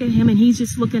and I look at him, and he's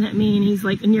just looking at me, and he's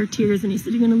like near tears, and he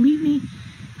said, you're going to leave me?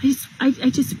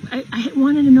 I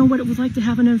wanted to know what it was like to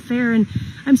have an affair, and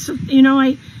I'm so,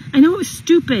 I know it was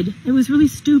stupid. It was really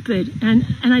stupid, and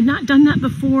I'd not done that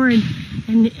before, and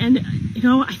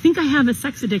I think I have a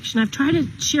sex addiction. I've tried to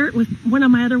share it with one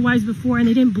of my other wives before, and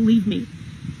they didn't believe me.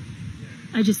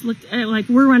 I just looked at it like,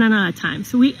 we're running out of time.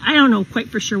 So I don't know quite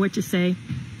for sure what to say.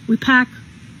 We pack,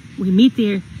 we meet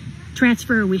the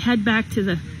transfer, we head back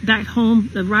home.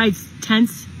 The ride's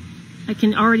tense. I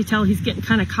can already tell he's getting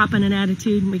kind of copping an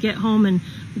attitude. And we get home and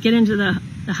we get into the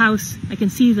house. I can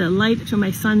see the light from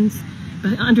my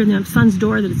under the son's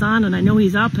door that is on, and I know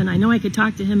he's up, and I know I could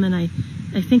talk to him, and I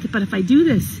think, but if I do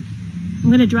this, I'm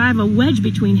going to drive a wedge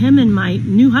between him and my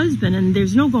new husband, and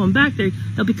there's no going back.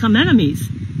 They'll become enemies.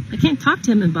 I can't talk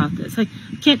to him about this. I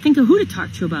can't think of who to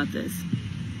talk to about this.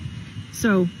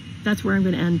 So that's where I'm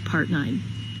going to end part 9.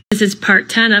 This is part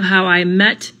 10 of how I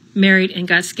met, married, and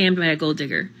got scammed by a gold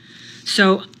digger.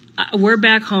 So we're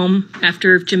back home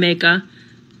after Jamaica.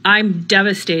 I'm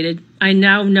devastated. I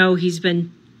now know he's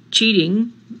been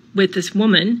cheating with this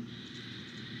woman,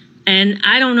 and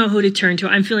I don't know who to turn to.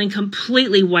 I'm feeling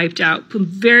completely wiped out. I'm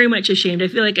very much ashamed. I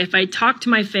feel like if I talk to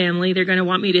my family, they're going to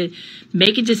want me to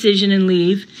make a decision and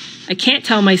leave. I can't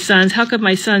tell my sons. How could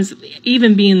my sons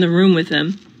even be in the room with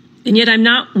him? And yet I'm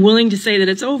not willing to say that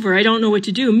it's over. I don't know what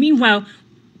to do. Meanwhile,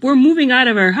 we're moving out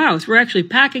of our house. We're actually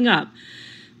packing up.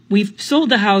 We've sold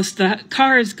the house. The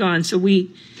car is gone. So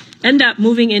we end up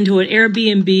moving into an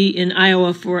Airbnb in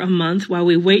Iowa for a month while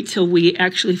we wait till we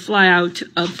actually fly out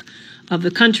of the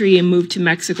country and move to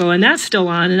Mexico. And that's still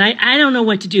on. And I don't know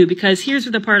what to do, because here's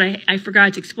the part I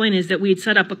forgot to explain, is that we had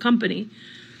set up a company.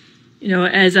 You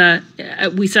know,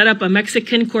 we set up a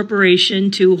Mexican corporation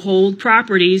to hold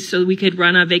properties so we could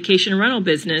run a vacation rental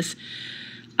business.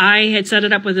 I had set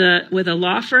it up with a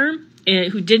law firm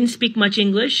who didn't speak much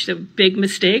English, so big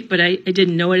mistake, but I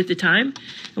didn't know it at the time.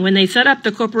 And when they set up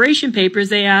the corporation papers,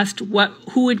 they asked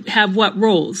who would have what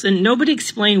roles, and nobody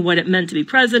explained what it meant to be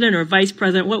president or vice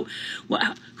president.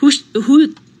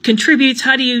 Who contributes?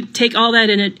 How do you take all that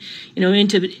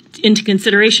into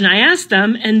consideration? I asked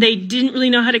them, and they didn't really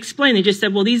know how to explain. They just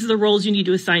said, well, these are the roles you need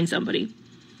to assign somebody.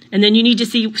 And then you need to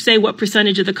say what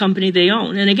percentage of the company they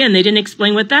own. And again, they didn't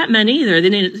explain what that meant either. They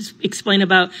didn't explain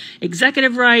about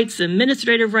executive rights,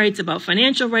 administrative rights, about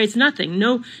financial rights, nothing.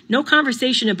 No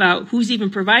conversation about who's even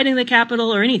providing the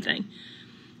capital or anything.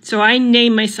 So I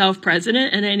named myself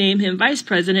president, and I named him vice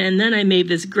president, and then I made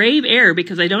this grave error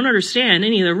because I don't understand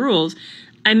any of the rules.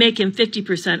 I make him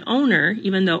 50% owner,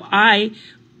 even though I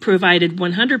provided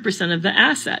 100% of the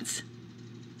assets.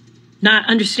 Not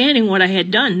understanding what I had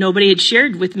done. Nobody had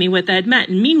shared with me what that meant.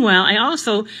 And meanwhile, I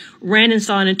also ran and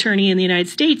saw an attorney in the United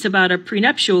States about a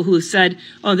prenuptial who said,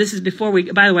 oh, this is before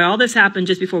by the way, all this happened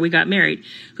just before we got married,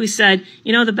 who said,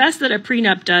 you know, the best that a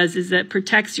prenup does is that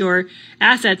protects your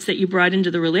assets that you brought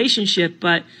into the relationship.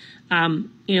 But,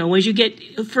 you know, as you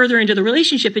get further into the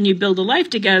relationship and you build a life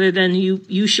together, then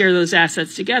you share those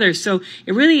assets together. So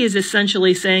it really is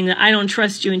essentially saying that I don't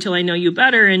trust you until I know you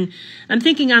better. And I'm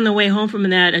thinking on the way home from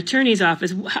that attorney's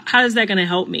office, how is that going to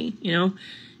help me? You know,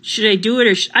 should I do it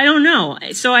or I don't know.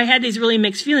 So I had these really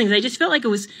mixed feelings. I just felt like it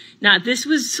was this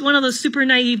was one of those super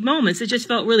naive moments. It just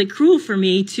felt really cruel for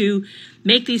me to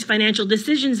make these financial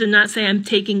decisions and not say I'm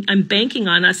banking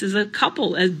on us as a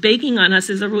couple, as banking on us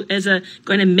as a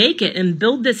going to make it and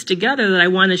build this together, that I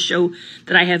want to show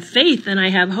that I have faith and I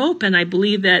have hope and I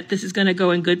believe that this is going to go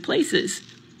in good places.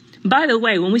 By the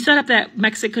way, when we set up that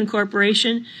Mexican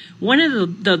corporation, one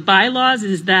of the bylaws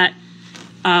is that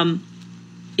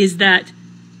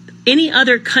any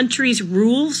other country's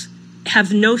rules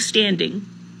have no standing,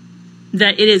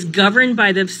 that it is governed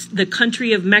by the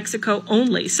country of Mexico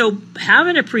only. So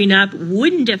having a prenup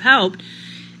wouldn't have helped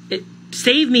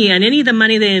save me on any of the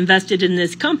money they invested in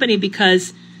this company,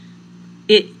 because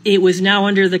it was now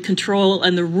under the control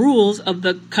and the rules of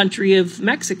the country of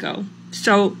Mexico.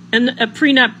 So, and a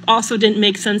prenup also didn't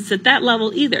make sense at that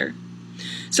level either.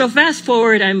 So fast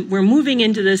forward, we're moving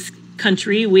into this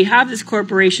country. We have this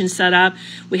corporation set up.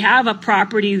 We have a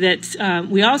property that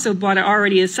we also bought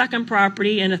already a second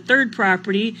property and a third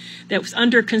property that was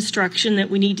under construction that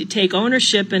we need to take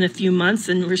ownership in a few months.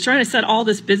 And we're trying to set all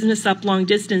this business up long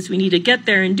distance. We need to get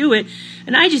there and do it.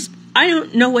 And I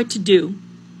don't know what to do.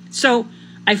 So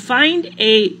I find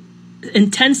a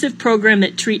intensive program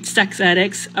that treats sex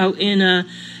addicts out in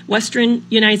Western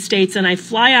United States, and I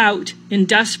fly out in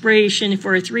desperation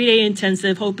for a 3-day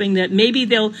intensive, hoping that maybe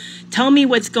they'll tell me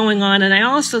what's going on. And I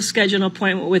also schedule an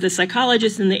appointment with a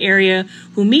psychologist in the area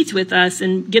who meets with us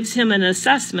and gives him an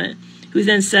assessment, who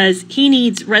then says he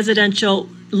needs residential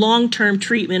long-term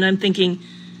treatment. I'm thinking,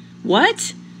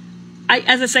 what?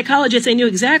 As a psychologist, I knew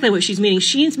exactly what she's meaning.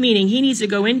 She's meaning he needs to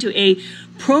go into a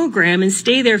program and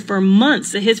stay there for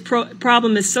months. His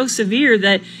problem is so severe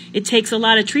that it takes a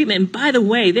lot of treatment. And by the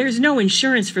way, there's no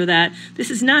insurance for that. This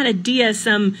is not a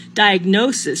DSM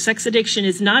diagnosis. Sex addiction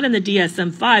is not in the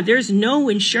DSM-5. There's no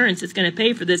insurance that's going to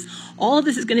pay for this. All of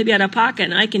this is going to be out of pocket.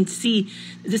 And I can see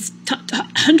this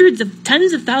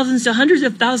tens of thousands to hundreds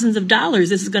of thousands of dollars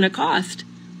this is going to cost.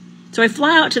 So I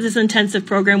fly out to this intensive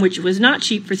program, which was not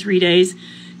cheap, for 3 days,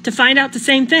 to find out the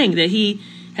same thing, that he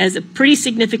has a pretty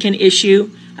significant issue.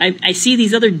 I see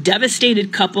these other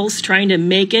devastated couples trying to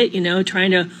make it,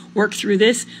 trying to work through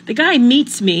this. The guy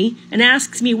meets me and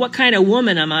asks me, what kind of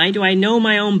woman am I? Do I know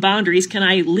my own boundaries? Can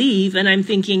I leave? And I'm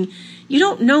thinking, You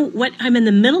don't know what I'm in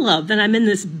the middle of, that I'm in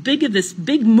this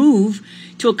big move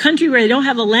to a country where I don't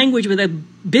have a language, with a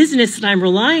business that I'm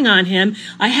relying on him.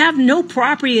 I have no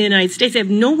property in the United States. I have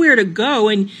nowhere to go.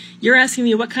 And you're asking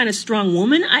me what kind of strong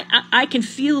woman? I can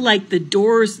feel like the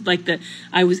doors,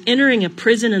 I was entering a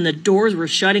prison and the doors were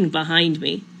shutting behind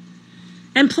me.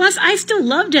 And plus, I still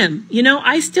loved him.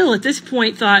 I still at this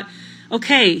point thought,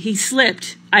 okay, he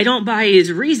slipped. I don't buy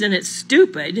his reason. It's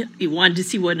stupid. He wanted to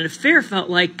see what an affair felt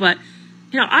like. But,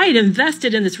 I had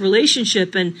invested in this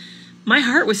relationship and my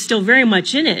heart was still very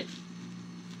much in it.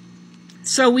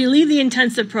 So we leave the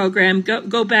intensive program,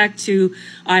 go back to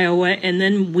Iowa, and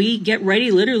then we get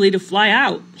ready literally to fly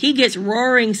out. He gets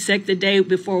roaring sick the day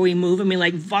before we move.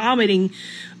 Vomiting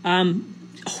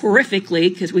horrifically,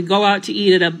 because we go out to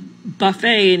eat at a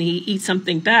buffet and he eats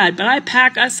something bad. But I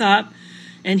pack us up,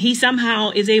 and he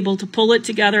somehow is able to pull it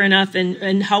together enough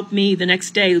and help me the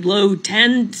next day load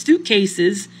 10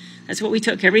 suitcases. That's what we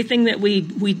took. Everything that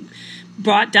we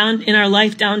brought down in our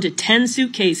life down to 10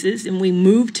 suitcases, and we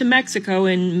moved to Mexico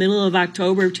in middle of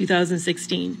October of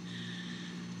 2016.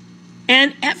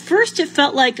 And at first it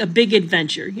felt like a big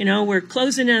adventure. We're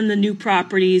closing on the new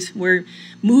properties. We're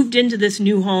moved into this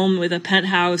new home with a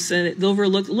penthouse, and it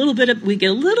overlooks we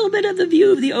get a little bit of the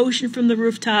view of the ocean from the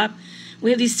rooftop. We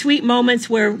have these sweet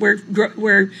moments where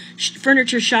we're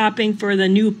furniture shopping for the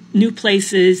new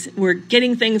places. We're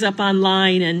getting things up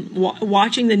online and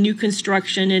watching the new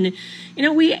construction. And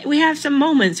we have some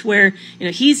moments where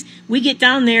we get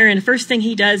down there, and the first thing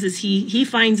he does is he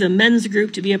finds a men's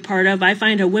group to be a part of. I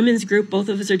find a women's group. Both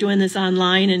of us are doing this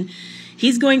online, and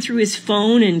he's going through his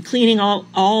phone and cleaning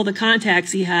all the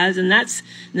contacts he has. And that's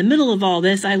in the middle of all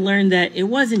this. I learned that it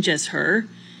wasn't just her.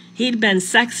 He'd been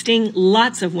sexting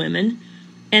lots of women.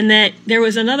 And that there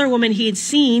was another woman he had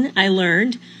seen, I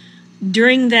learned,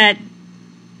 during that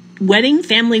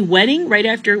family wedding, right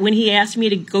after when he asked me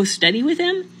to go study with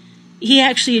him. He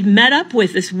actually had met up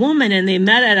with this woman, and they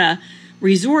met at a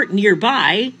resort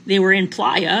nearby. They were in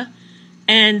Playa.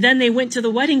 And then they went to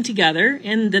the wedding together.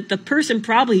 And the person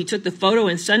probably took the photo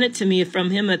and sent it to me from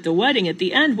him at the wedding at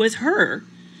the end was her.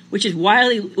 Which is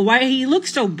why he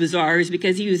looks so bizarre, is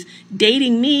because he was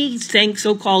dating me, saying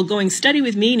so-called going study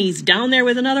with me, and he's down there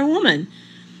with another woman.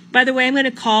 By the way, I'm going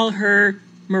to call her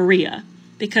Maria,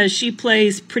 because she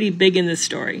plays pretty big in this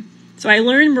story. So I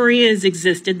learned Maria has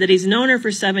existed, that he's known her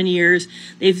for 7 years.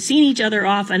 They've seen each other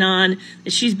off and on.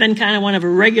 That she's been kind of one of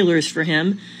her regulars for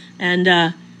him. And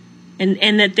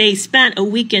that they spent a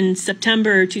week in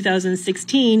September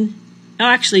 2016.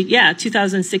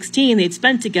 2016, they'd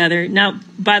spent together. Now,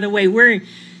 by the way, we're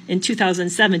in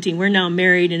 2017. We're now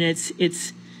married, and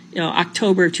it's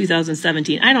October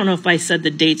 2017. I don't know if I said the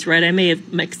dates right. I may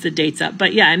have mixed the dates up.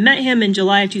 But yeah, I met him in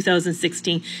July of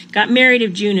 2016, got married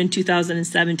in June in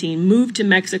 2017, moved to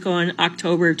Mexico in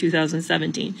October of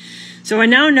 2017. So I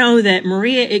now know that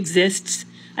Maria exists.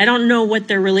 I don't know what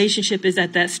their relationship is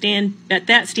at that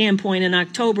standpoint in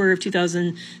October of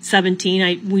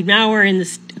 2017. We now are in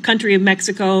the country of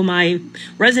Mexico. My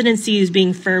residency is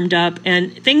being firmed up,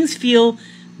 and things feel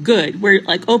good. We're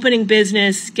opening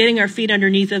business, getting our feet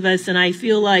underneath of us, and I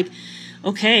feel like,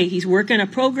 okay, he's working a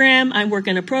program. I'm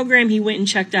working a program. He went and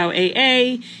checked out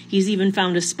AA. He's even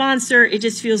found a sponsor. It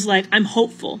just feels like I'm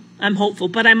hopeful.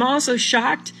 But I'm also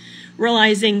shocked,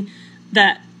 realizing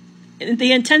that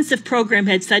the intensive program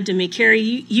had said to me, Carrie,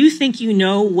 you think you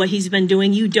know what he's been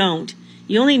doing. You don't.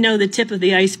 You only know the tip of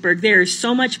the iceberg. There is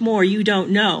so much more you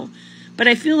don't know. But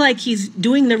I feel like he's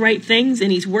doing the right things,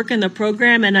 and he's working the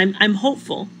program, and I'm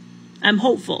hopeful.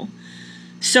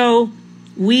 So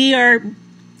we are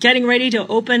getting ready to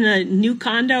open a new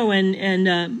condo,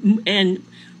 and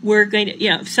we're going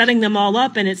to, setting them all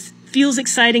up, and it feels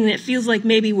exciting, and it feels like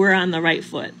maybe we're on the right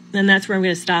foot. And that's where I'm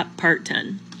going to stop part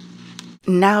 10.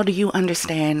 Now do you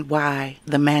understand why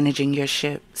the Managing Your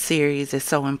Ship series is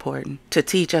so important? To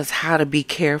teach us how to be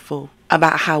careful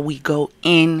about how we go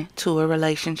into a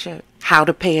relationship, how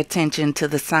to pay attention to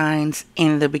the signs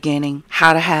in the beginning,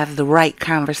 how to have the right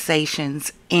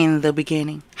conversations in the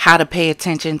beginning, how to pay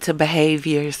attention to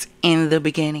behaviors in the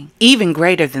beginning. Even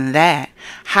greater than that,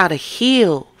 how to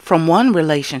heal from one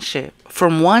relationship,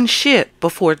 from one ship,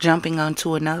 before jumping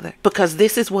onto another. Because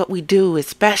this is what we do,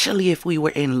 especially if we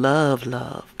were in love.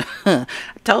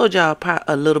 Told y'all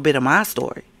a little bit of my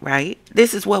story, right?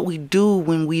 This is what we do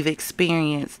when we've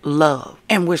experienced love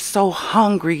and we're so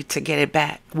hungry to get it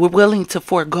back. We're willing to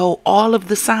forego all of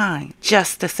the signs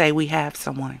just to say we have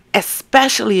someone,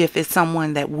 especially if it's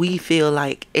someone that we feel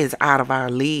like is out of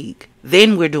our league.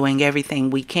 Then we're doing everything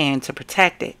we can to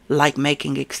protect it, like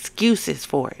making excuses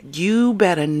for it. You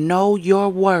better know your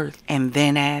worth and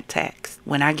then add text.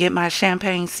 When I get my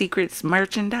ChampagneSecretzz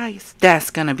merchandise, that's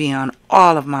going to be on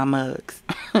all of my mugs.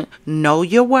 Know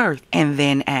your worth and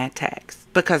then add text.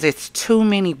 Because it's too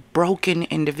many broken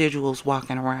individuals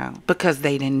walking around because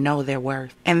they didn't know their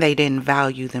worth and they didn't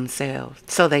value themselves.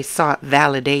 So they sought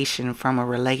validation from a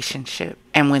relationship.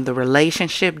 And when the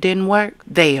relationship didn't work,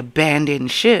 they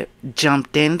abandoned ship,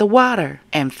 jumped in the water,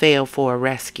 and fell for a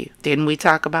rescue. Didn't we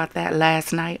talk about that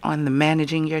last night on the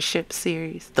Managing Your Ship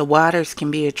series? The waters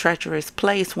can be a treacherous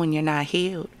place when you're not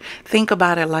healed. Think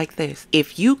about it like this.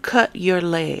 If you cut your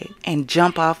leg and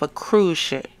jump off a cruise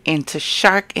ship into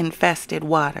shark-infested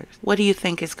waters, what do you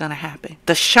think is going to happen?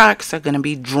 The sharks are going to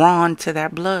be drawn to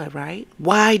that blood, right?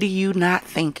 Why do you not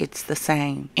think it's the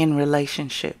same in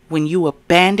relationship? When you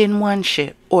abandon one ship,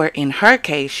 or in her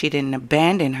case, she didn't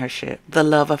abandon her ship. The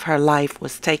love of her life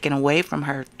was taken away from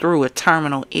her through a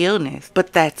terminal illness,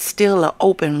 but that's still an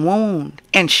open wound.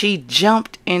 And she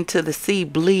jumped into the sea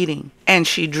bleeding, and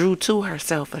she drew to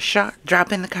herself a shark.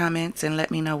 Drop in the comments and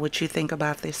let me know what you think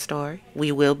about this story.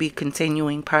 We will be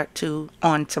continuing part 2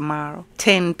 on tomorrow,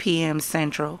 10 p.m.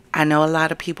 Central. I know a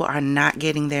lot of people are not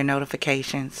getting their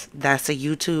notifications. That's a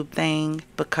YouTube thing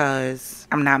because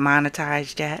I'm not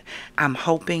monetized yet. I'm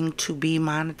hoping to be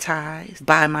monetized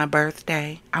by my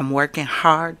birthday. I'm working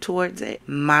hard towards it.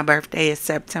 My birthday is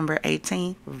September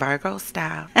 18th, Virgo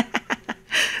style.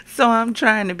 So I'm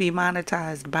trying to be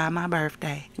monetized by my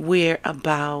birthday. We're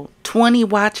about 20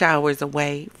 watch hours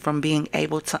away from being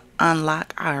able to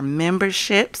unlock our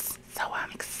memberships. So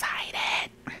I'm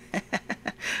excited.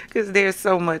 Because there's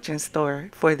so much in store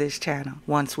for this channel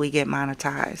once we get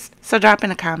monetized. So drop in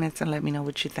the comments and let me know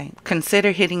what you think.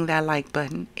 Consider hitting that like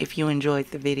button if you enjoyed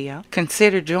the video.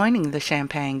 Consider joining the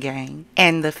Champagne Gang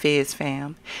and the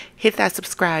FizzFam. Hit that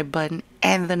subscribe button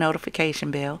and the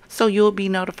notification bell so you'll be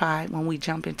notified when we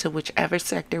jump into whichever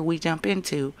sector we jump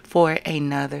into for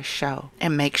another show.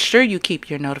 And make sure you keep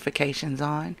your notifications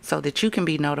on so that you can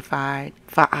be notified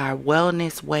for our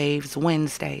Wellness Waves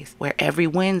Wednesdays, where every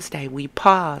Wednesday we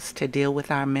pause to deal with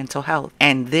our mental health.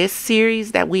 And this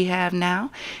series that we have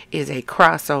now is a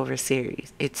crossover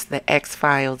series. It's the Ex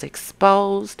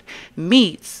Exposed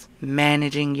meets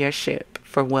Managing Your Ship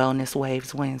for Wellness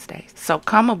Waves Wednesdays. So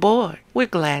come aboard. We're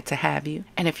glad to have you.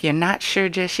 And if you're not sure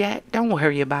just yet, don't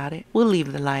worry about it. We'll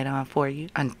leave the light on for you.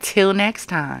 Until next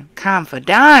time,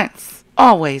 Confidante.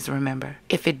 Always remember,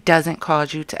 if it doesn't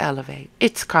cause you to elevate,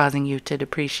 it's causing you to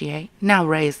depreciate. Now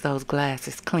raise those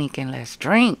glasses, clink, and let's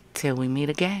drink till we meet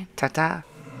again. Ta-ta.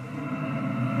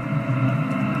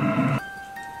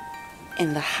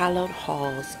 In the hallowed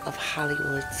halls of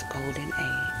Hollywood's golden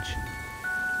age,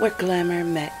 where glamour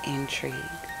met intrigue,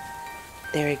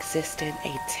 there existed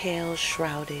a tale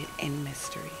shrouded in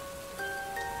mystery.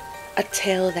 A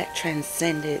tale that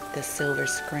transcended the silver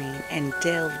screen and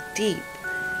delved deep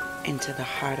into the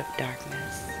heart of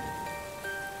darkness.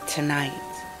 Tonight,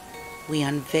 we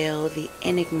unveil the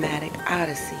enigmatic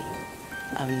odyssey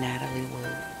of Natalie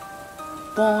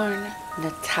Wood. Born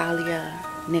Natalia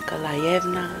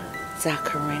Nikolaevna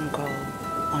Zakharenko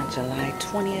on July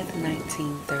 20th,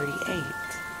 1938,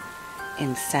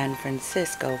 in San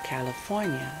Francisco,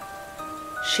 California,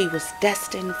 she was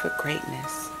destined for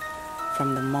greatness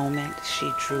from the moment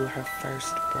she drew her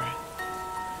first breath.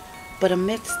 But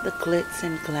amidst the glitz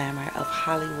and glamour of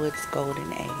Hollywood's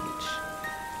golden age,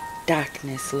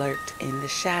 darkness lurked in the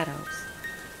shadows,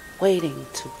 waiting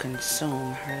to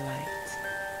consume her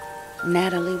light.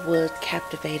 Natalie Wood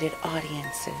captivated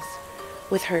audiences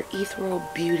with her ethereal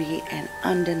beauty and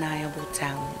undeniable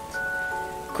talent,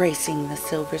 gracing the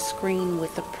silver screen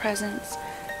with a presence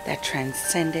that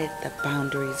transcended the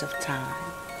boundaries of time.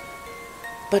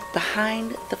 But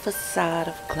behind the facade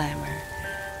of glamour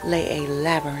lay a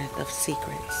labyrinth of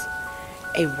secrets,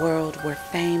 a world where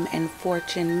fame and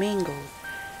fortune mingled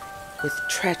with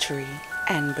treachery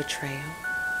and betrayal.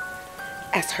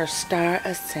 As her star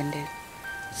ascended,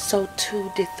 so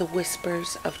too did the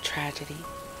whispers of tragedy.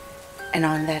 And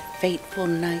on that fateful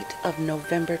night of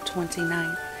November 29,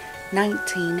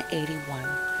 1981,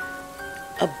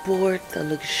 aboard the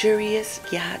luxurious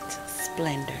yacht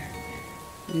Splendor,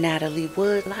 Natalie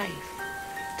Wood's life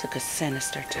took a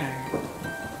sinister turn.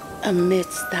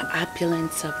 Amidst the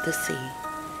opulence of the sea,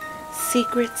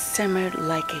 secrets simmered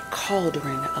like a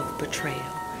cauldron of betrayal,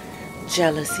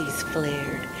 Jealousies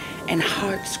flared, and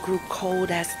hearts grew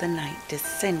cold as the night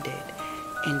descended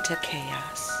into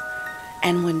chaos.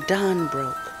 And when dawn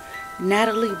broke,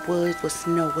 Natalie Wood was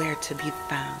nowhere to be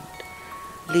found,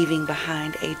 leaving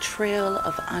behind a trail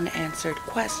of unanswered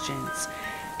questions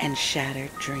and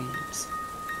shattered dreams.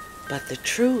 But the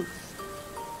truth,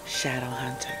 shadow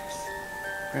hunters,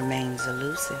 remains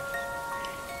elusive,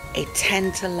 a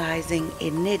tantalizing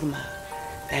enigma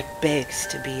that begs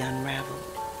to be unraveled.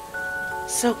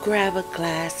 So grab a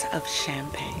glass of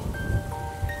champagne,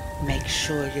 make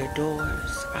sure your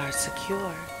doors are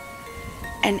secure,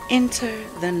 and enter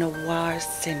the noir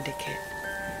syndicate,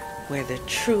 where the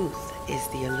truth is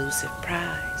the elusive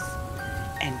prize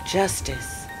and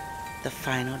justice the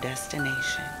final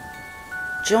destination.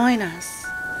 Join us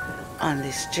on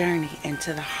this journey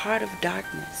into the heart of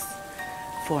darkness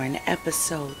for an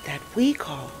episode that we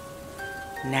call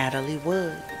Natalie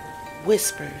Wood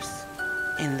Whispers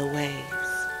in the Waves.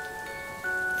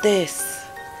 This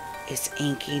is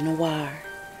Inky Noir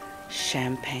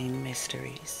Champagne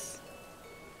Mysteries.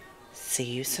 See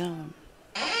you soon.